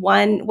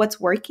one, what's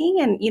working,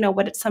 and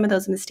what some of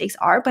those mistakes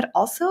are, but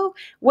also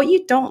what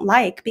you don't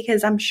like,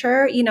 because I'm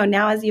sure,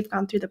 now as you've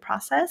gone through the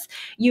process,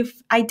 you've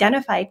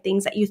identified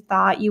things that you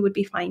thought you would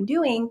be fine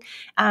doing.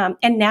 And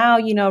now,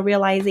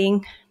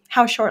 realizing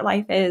how short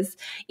life is,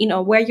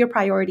 where your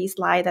priorities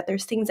lie, that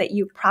there's things that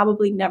you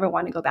probably never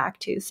want to go back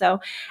to. So,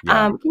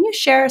 Yeah. can you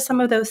share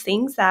some of those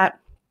things that,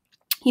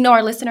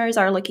 our listeners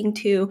are looking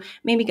to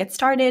maybe get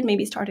started,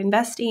 maybe start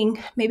investing,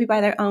 maybe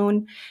buy their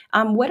own?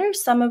 What are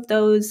some of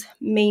those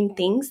main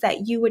things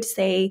that you would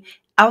say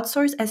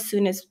outsource as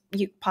soon as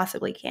you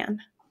possibly can?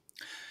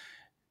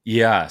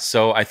 Yeah,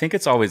 so I think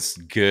it's always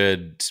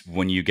good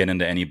when you get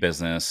into any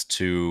business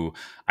to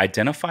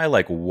identify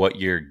like what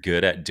you're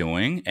good at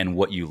doing and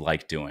what you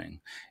like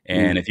doing.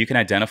 And Mm, if you can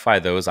identify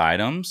those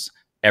items,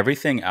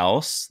 everything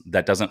else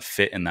that doesn't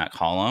fit in that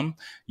column,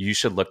 you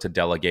should look to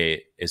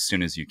delegate as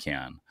soon as you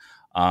can.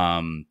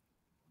 Um,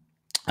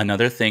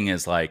 Another thing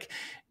is like,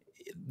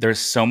 there's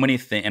so many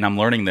things, and I'm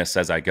learning this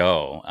as I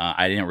go.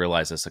 I didn't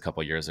realize this a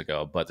couple years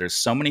ago, but there's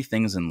so many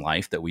things in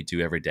life that we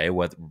do every day,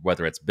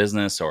 whether it's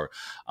business or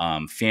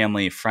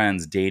family,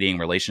 friends, dating,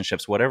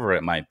 relationships, whatever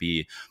it might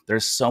be.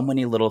 There's so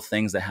many little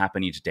things that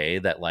happen each day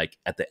that, like,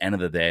 at the end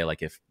of the day,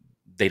 like, if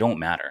they don't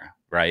matter,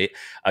 right?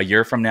 A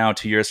year from now,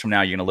 2 years from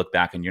now, you're going to look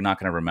back and you're not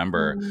going to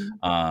remember,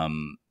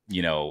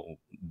 you know,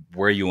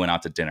 where you went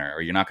out to dinner,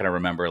 or you're not going to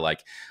remember,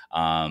 like,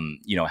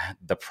 you know,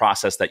 the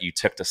process that you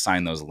took to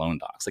sign those loan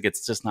docs. Like,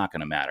 it's just not going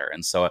to matter.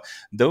 And so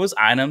those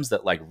items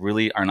that, like,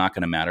 really are not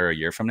going to matter a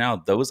year from now,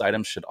 those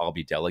items should all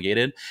be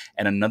delegated.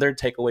 And another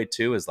takeaway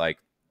too is, like,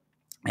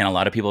 and a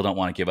lot of people don't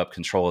want to give up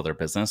control of their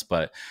business,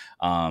 but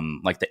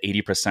like, the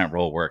 80%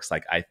 rule works.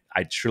 Like,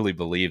 I truly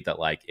believe that,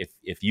 like,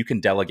 if you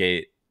can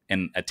delegate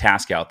a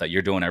task out that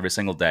you're doing every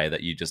single day that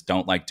you just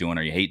don't like doing,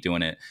 or you hate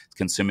doing it, it's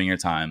consuming your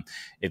time.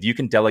 If you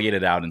can delegate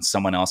it out and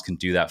someone else can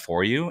do that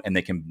for you, and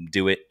they can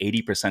do it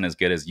 80% as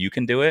good as you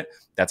can do it,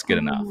 that's good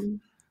enough.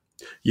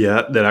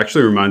 Yeah, that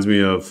actually reminds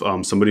me of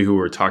somebody who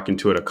we're talking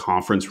to at a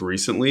conference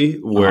recently,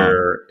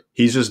 where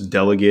he's just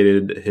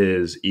delegated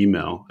his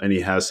email, and he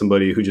has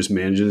somebody who just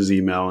manages his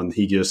email, and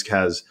he just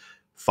has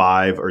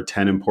 5 or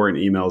 10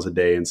 important emails a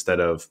day instead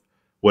of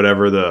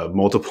whatever the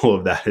multiple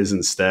of that is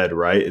instead,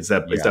 right? It's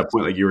that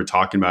point like you were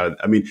talking about.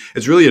 I mean,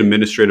 it's really an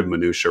administrative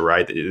minutia,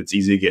 right? It's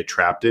easy to get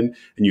trapped in,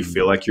 and you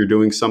feel like you're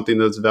doing something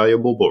that's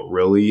valuable, but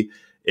really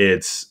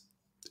it's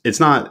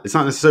not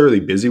necessarily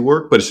busy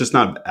work, but it's just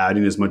not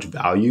adding as much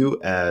value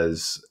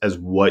as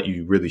what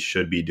you really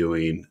should be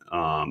doing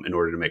in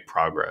order to make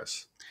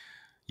progress.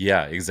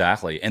 Yeah,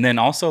 exactly. And then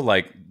also,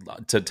 like,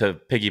 to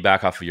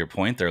piggyback off of your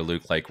point there,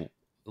 Luke,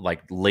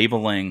 like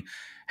labeling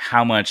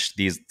how much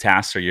these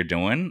tasks are you're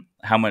doing,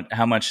 how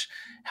much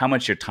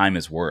your time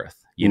is worth.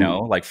 You know,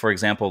 like, for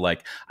example,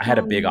 like, I had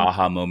a big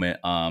aha moment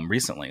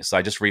recently. So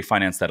I just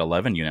refinanced that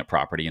 11 unit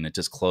property, and it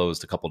just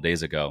closed a couple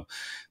days ago.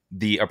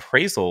 The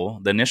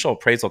initial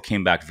appraisal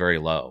came back very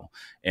low.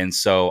 And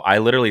so I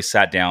literally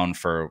sat down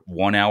for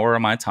 1 hour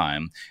of my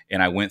time,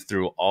 and I went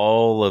through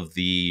all of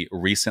the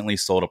recently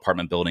sold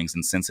apartment buildings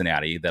in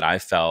Cincinnati that I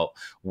felt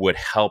would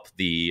help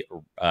the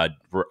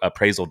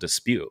appraisal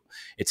dispute.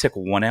 It took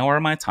 1 hour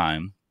of my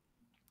time,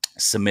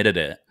 submitted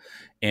it,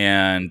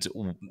 and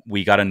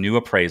we got a new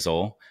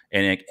appraisal,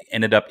 and it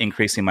ended up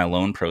increasing my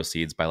loan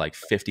proceeds by like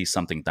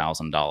 $50-something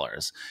thousand,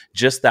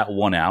 just that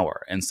 1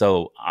 hour. And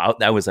so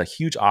that was a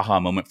huge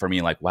aha moment for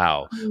me. Like,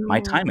 wow,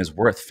 my time is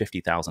worth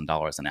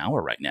 $50,000 an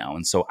hour right now.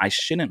 And so I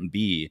shouldn't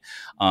be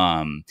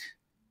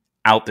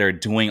out there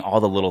doing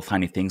all the little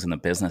tiny things in the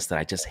business that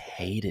I just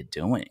hated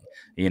doing,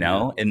 you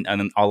know?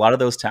 And a lot of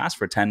those tasks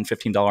were $10,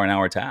 $15 an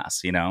hour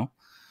tasks, you know?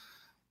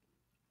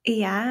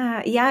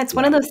 Yeah. It's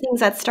one of those things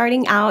that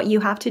starting out,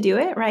 you have to do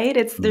it,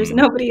 right? There's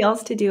nobody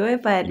else to do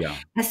it. But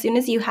as soon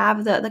as you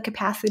have the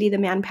capacity, the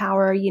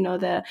manpower, you know,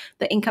 the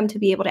income to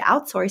be able to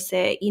outsource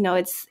it, you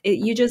know,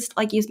 you just,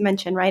 like you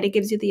mentioned, right? It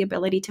gives you the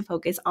ability to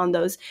focus on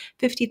those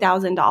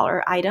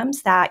 $50,000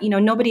 items that, you know,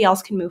 nobody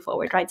else can move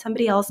forward, right?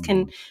 Somebody else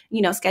can,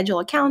 you know, schedule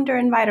a calendar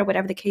invite or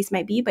whatever the case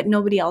might be, but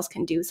nobody else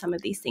can do some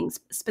of these things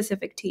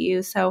specific to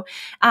you. So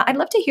I'd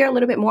love to hear a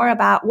little bit more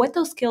about what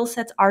those skill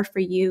sets are for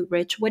you,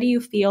 Rich. What do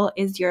you feel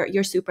is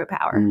your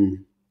superpower?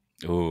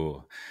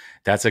 Ooh,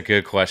 that's a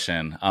good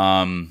question.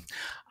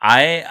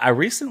 I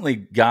recently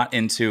got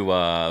into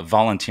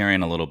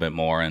volunteering a little bit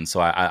more, and so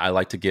I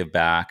like to give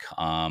back.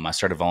 I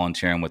started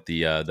volunteering with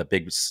the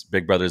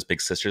Big Brothers Big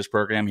Sisters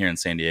program here in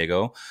San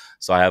Diego.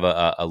 So I have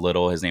a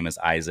little. His name is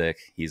Isaac.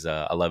 He's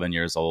 11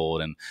 years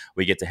old, and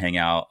we get to hang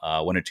out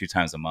 1 or 2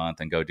 times a month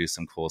and go do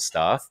some cool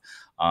stuff.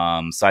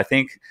 So I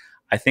think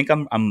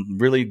I'm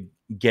really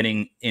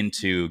getting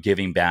into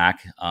giving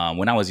back.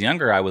 When I was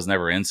younger, I was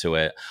never into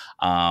it.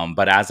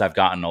 But as I've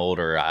gotten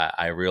older,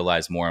 I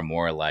realize more and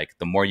more, like,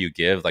 the more you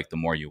give, like, the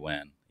more you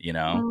win, you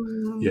know?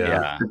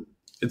 Yeah.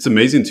 It's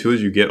amazing too,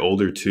 as you get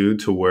older too,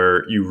 to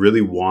where you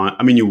really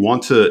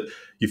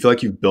you feel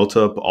like you've built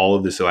up all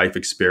of this life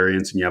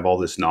experience and you have all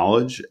this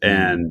knowledge,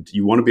 and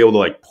you want to be able to,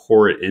 like,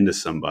 pour it into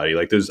somebody.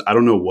 Like, I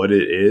don't know what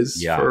it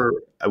is for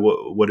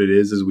what it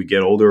is as we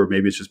get older, or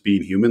maybe it's just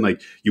being human.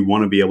 Like, you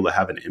want to be able to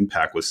have an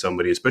impact with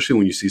somebody, especially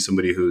when you see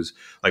somebody who's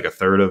like a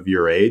third of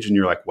your age and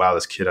you're like, wow,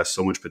 this kid has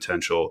so much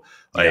potential.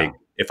 Like,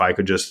 if I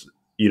could just,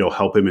 you know,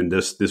 help him in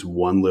this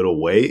one little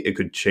way, it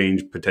could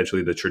change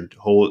potentially the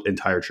whole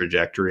entire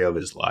trajectory of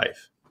his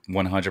life.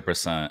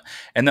 100%.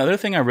 And the other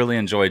thing I really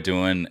enjoy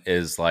doing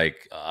is,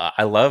 like,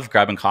 I love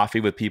grabbing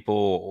coffee with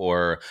people,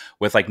 or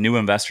with, like, new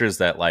investors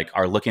that, like,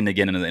 are looking to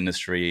get into the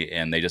industry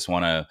and they just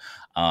want to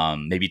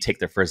maybe take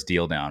their first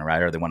deal down,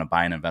 right? Or they want to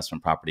buy an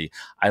investment property.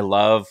 I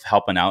love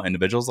helping out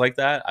individuals like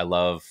that. I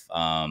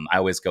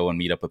always go and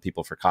meet up with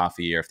people for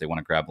coffee, or if they want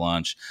to grab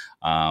lunch.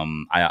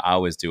 I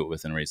always do it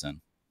within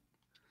reason.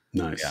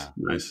 Nice.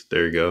 Nice.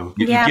 There you go.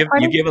 You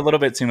give a little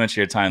bit too much of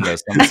your time, though.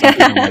 Some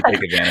people might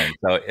take advantage.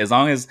 So as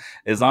long as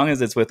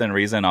it's within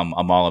reason, I'm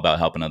all about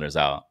helping others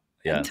out.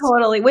 Yes.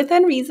 Totally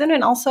within reason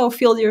and also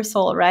fuel your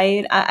soul,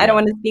 right? I don't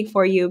Yeah. want to speak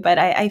for you, but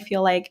I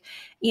feel like,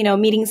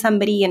 meeting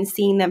somebody and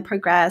seeing them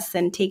progress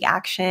and take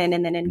action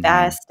and then Mhm.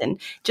 invest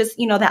and just,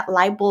 that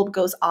light bulb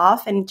goes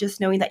off and just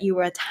knowing that you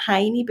were a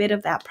tiny bit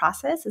of that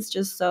process is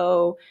just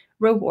so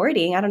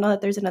rewarding. I don't know that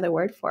there's another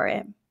word for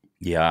it.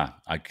 Yeah,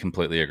 I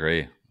completely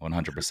agree.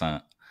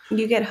 100%.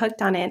 You get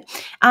hooked on it.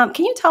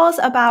 Can you tell us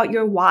about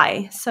your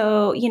why?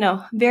 So,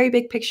 very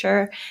big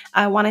picture.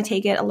 I want to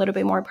take it a little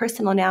bit more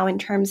personal now in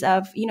terms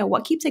of,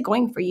 what keeps it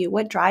going for you?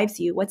 What drives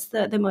you? What's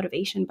the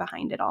motivation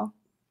behind it all?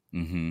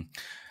 Hmm.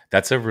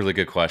 That's a really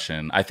good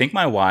question. I think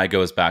my why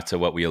goes back to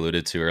what we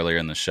alluded to earlier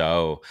in the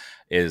show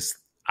is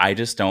I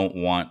just don't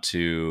want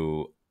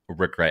to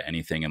regret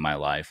anything in my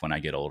life when I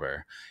get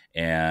older.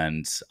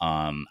 And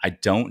I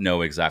don't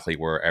know exactly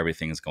where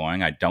everything is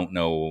going. I don't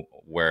know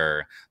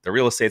where the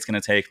real estate's going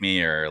to take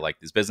me or like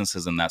these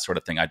businesses and that sort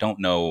of thing. I don't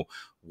know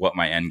what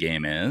my end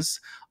game is.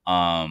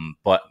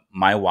 But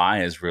my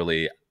why is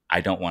really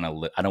I don't want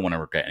to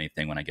regret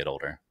anything when I get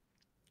older.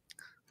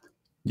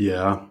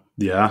 Yeah,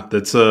 yeah,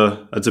 that's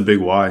a big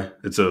why.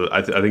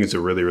 I think it's a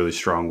really really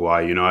strong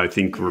why. I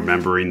think Yeah.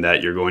 remembering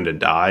that you're going to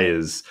die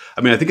is.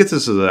 I mean, I think this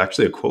is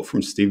actually a quote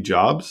from Steve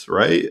Jobs,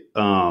 right?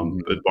 Mhm.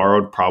 But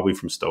borrowed probably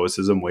from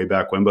Stoicism way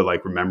back when. But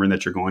like remembering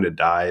that you're going to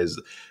die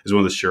is one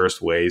of the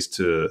surest ways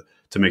to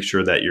make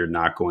sure that you're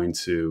not going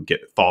to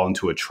fall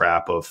into a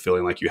trap of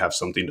feeling like you have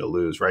something to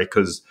lose, right?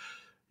 Because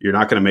you're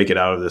not going to make it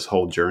out of this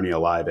whole journey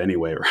alive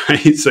anyway,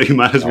 right? So you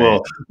Right. might as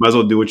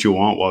well do what you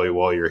want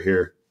while you're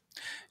here.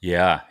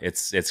 Yeah,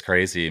 it's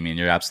crazy. I mean,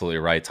 you're absolutely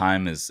right.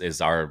 Time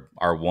is our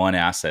one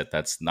asset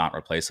that's not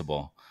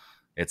replaceable.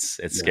 It's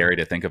Yeah, scary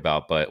to think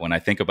about, but when I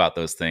think about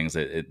those things,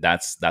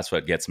 that's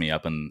what gets me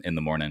up in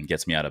the morning,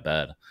 gets me out of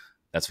bed.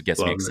 That's what gets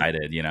me love it.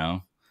 excited, you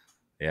know?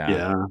 Yeah.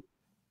 Yeah.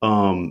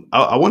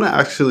 I want to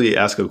actually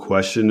ask a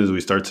question as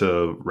we start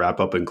to wrap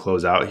up and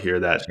close out here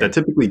that Sure.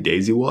 typically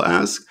Daisy will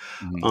ask.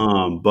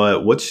 Mhm.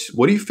 But what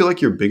do you feel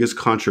like your biggest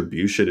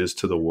contribution is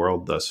to the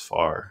world thus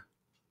far?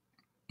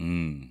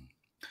 Mm.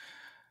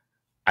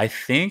 I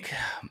think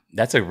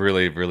that's a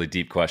really, really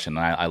deep question.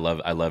 I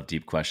love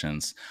deep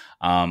questions.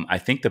 I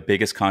think the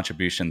biggest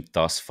contribution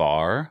thus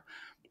far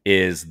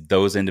is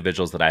those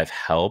individuals that I've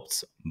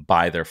helped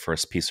buy their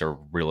first piece of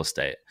real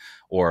estate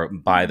or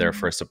buy their Mhm.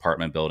 first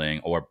apartment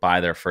building or buy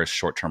their first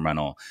short-term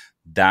rental.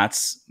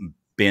 That's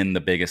been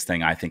the biggest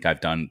thing I think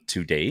I've done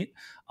to date.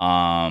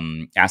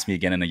 Ask me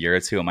again in a year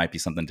or two, it might be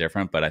something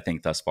different, but I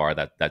think thus far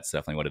that's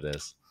definitely what it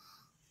is.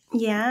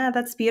 Yeah,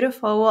 that's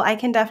beautiful. Well, I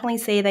can definitely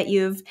say that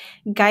you've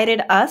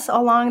guided us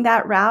along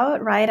that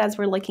route, right? As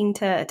we're looking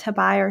to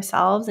buy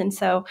ourselves, and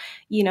so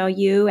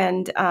you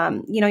and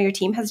your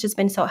team has just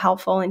been so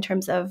helpful in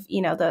terms of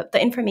the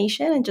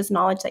information and just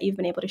knowledge that you've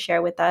been able to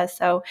share with us.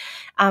 So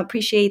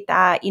appreciate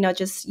that.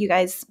 Just you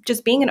guys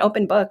just being an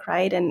open book,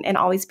 right? And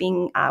always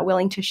being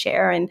willing to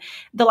share. And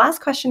the last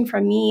question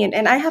from me,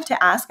 and I have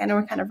to ask. I know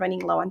we're kind of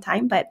running low on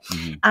time, but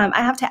Mhm.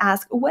 I have to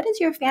ask, what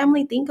does your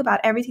family think about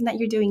everything that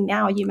you're doing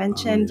now? You Oh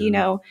mentioned,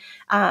 yeah.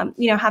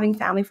 having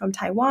family from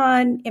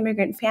Taiwan,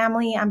 immigrant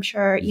family. I'm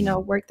sure,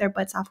 Mhm. worked their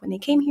butts off when they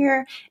came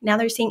here. Now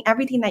they're seeing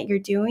everything that you're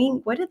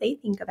doing. What do they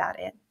think about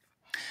it?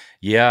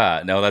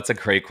 Yeah, no, that's a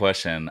great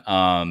question.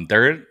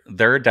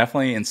 They're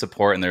definitely in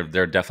support, and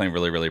they're definitely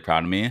really really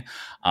proud of me.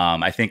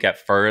 I think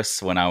at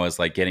first when I was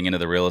like getting into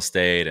the real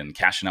estate and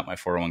cashing out my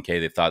 401k,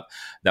 they thought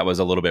that was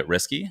a little bit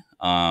risky,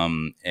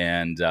 and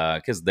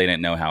because they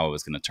didn't know how it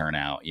was going to turn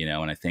out, you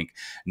know. And I think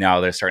now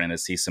they're starting to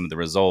see some of the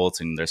results,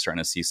 and they're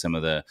starting to see some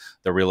of the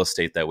real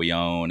estate that we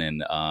own,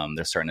 and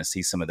they're starting to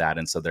see some of that,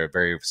 and so they're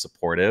very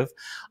supportive.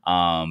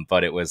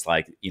 But it was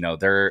like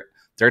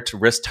their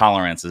risk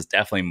tolerance is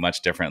definitely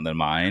much different than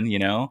mine, you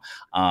know?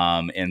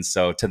 And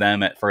so to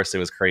them at first it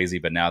was crazy,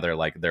 but now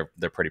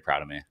they're pretty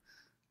proud of me.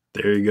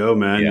 There you go,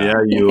 man. Yeah,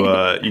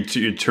 Yeah,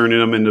 you're turning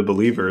them into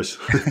believers.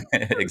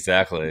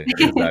 exactly.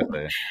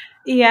 Exactly.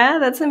 Yeah,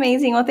 that's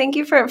amazing. Well, thank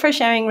you for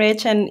sharing,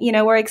 Rich. And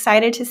we're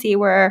excited to see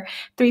where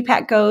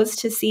 3PAC goes.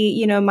 To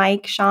see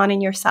Mike, Sean,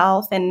 and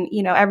yourself, and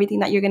everything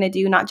that you're going to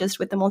do, not just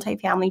with the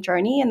multifamily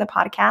journey and the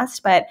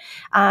podcast, but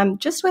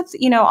just with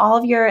all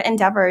of your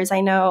endeavors. I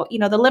know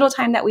the little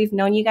time that we've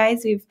known you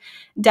guys, we've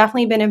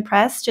definitely been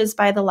impressed just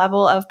by the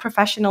level of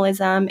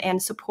professionalism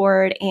and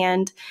support,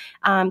 and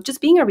just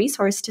being a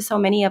resource to so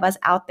many of us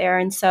out there.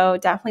 And so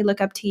definitely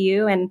look up to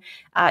you and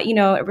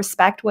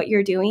respect what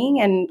you're doing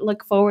and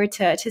look forward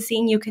to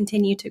seeing you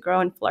continue to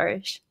grow and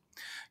flourish.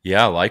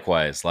 Yeah,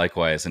 likewise,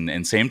 likewise.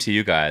 And same to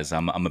you guys.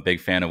 I'm a big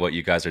fan of what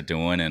you guys are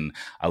doing, and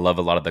I love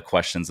a lot of the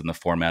questions and the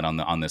format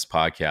on this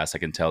podcast. I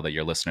can tell that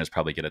your listeners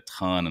probably get a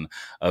ton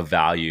of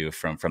value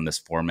from this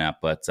format.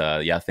 But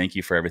yeah, thank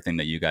you for everything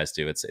that you guys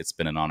do. It's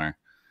been an honor.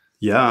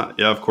 Yeah,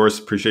 yeah, of course.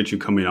 Appreciate you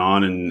coming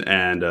on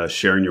and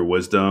sharing your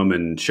wisdom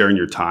and sharing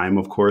your time,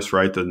 of course,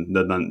 right? The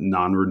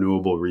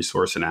non-renewable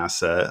resource and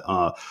asset.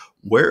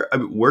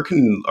 Where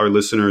can our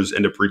listeners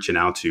end up reaching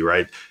out to,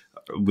 right?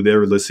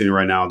 They're listening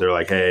right now. They're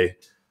like, hey,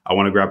 I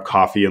want to grab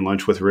coffee and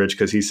lunch with Rich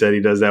because he said he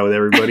does that with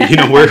everybody.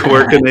 Where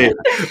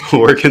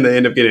can they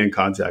end up getting in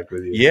contact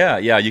with you?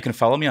 Yeah. You can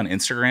follow me on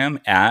Instagram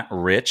at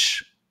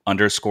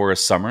Rich_Summers,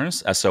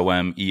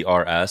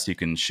 SOMERS. You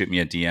can shoot me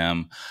a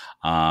DM.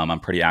 I'm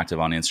pretty active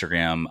on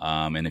Instagram.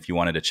 And if you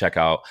wanted to check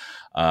out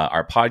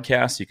our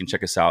podcast, you can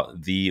check us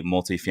out, the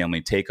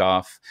Multifamily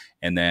Takeoff.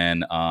 And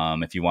then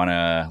if you want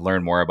to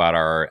learn more about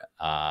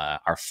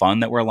our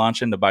fund that we're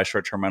launching to buy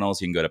short-term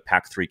rentals, you can go to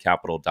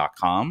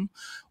pack3capital.com.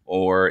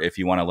 Or if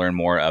you want to learn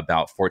more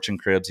about Fortune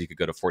Cribs, you could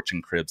go to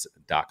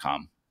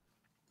fortunecribs.com.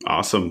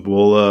 Awesome.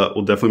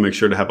 We'll definitely make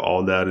sure to have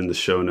all that in the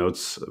show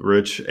notes,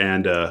 Rich.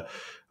 And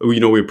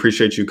we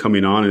appreciate you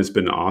coming on. It's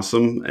been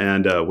awesome.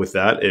 And with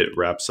that, it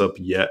wraps up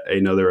yet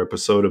another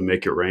episode of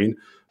Make It Rain,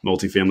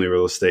 multifamily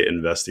real estate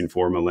investing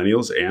for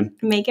millennials. And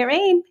make it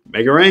rain.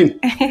 Make it rain.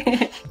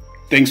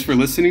 Thanks for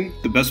listening.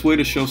 The best way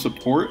to show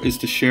support is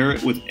to share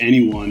it with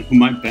anyone who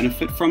might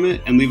benefit from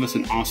it and leave us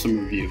an awesome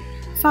review.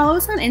 Follow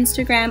us on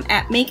Instagram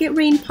at Make It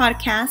Rain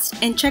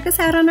Podcast and check us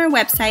out on our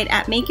website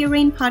at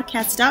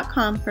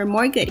makeitrainpodcast.com for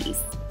more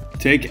goodies.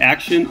 Take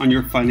action on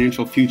your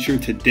financial future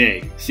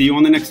today. See you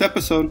on the next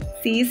episode.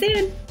 See you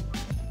soon.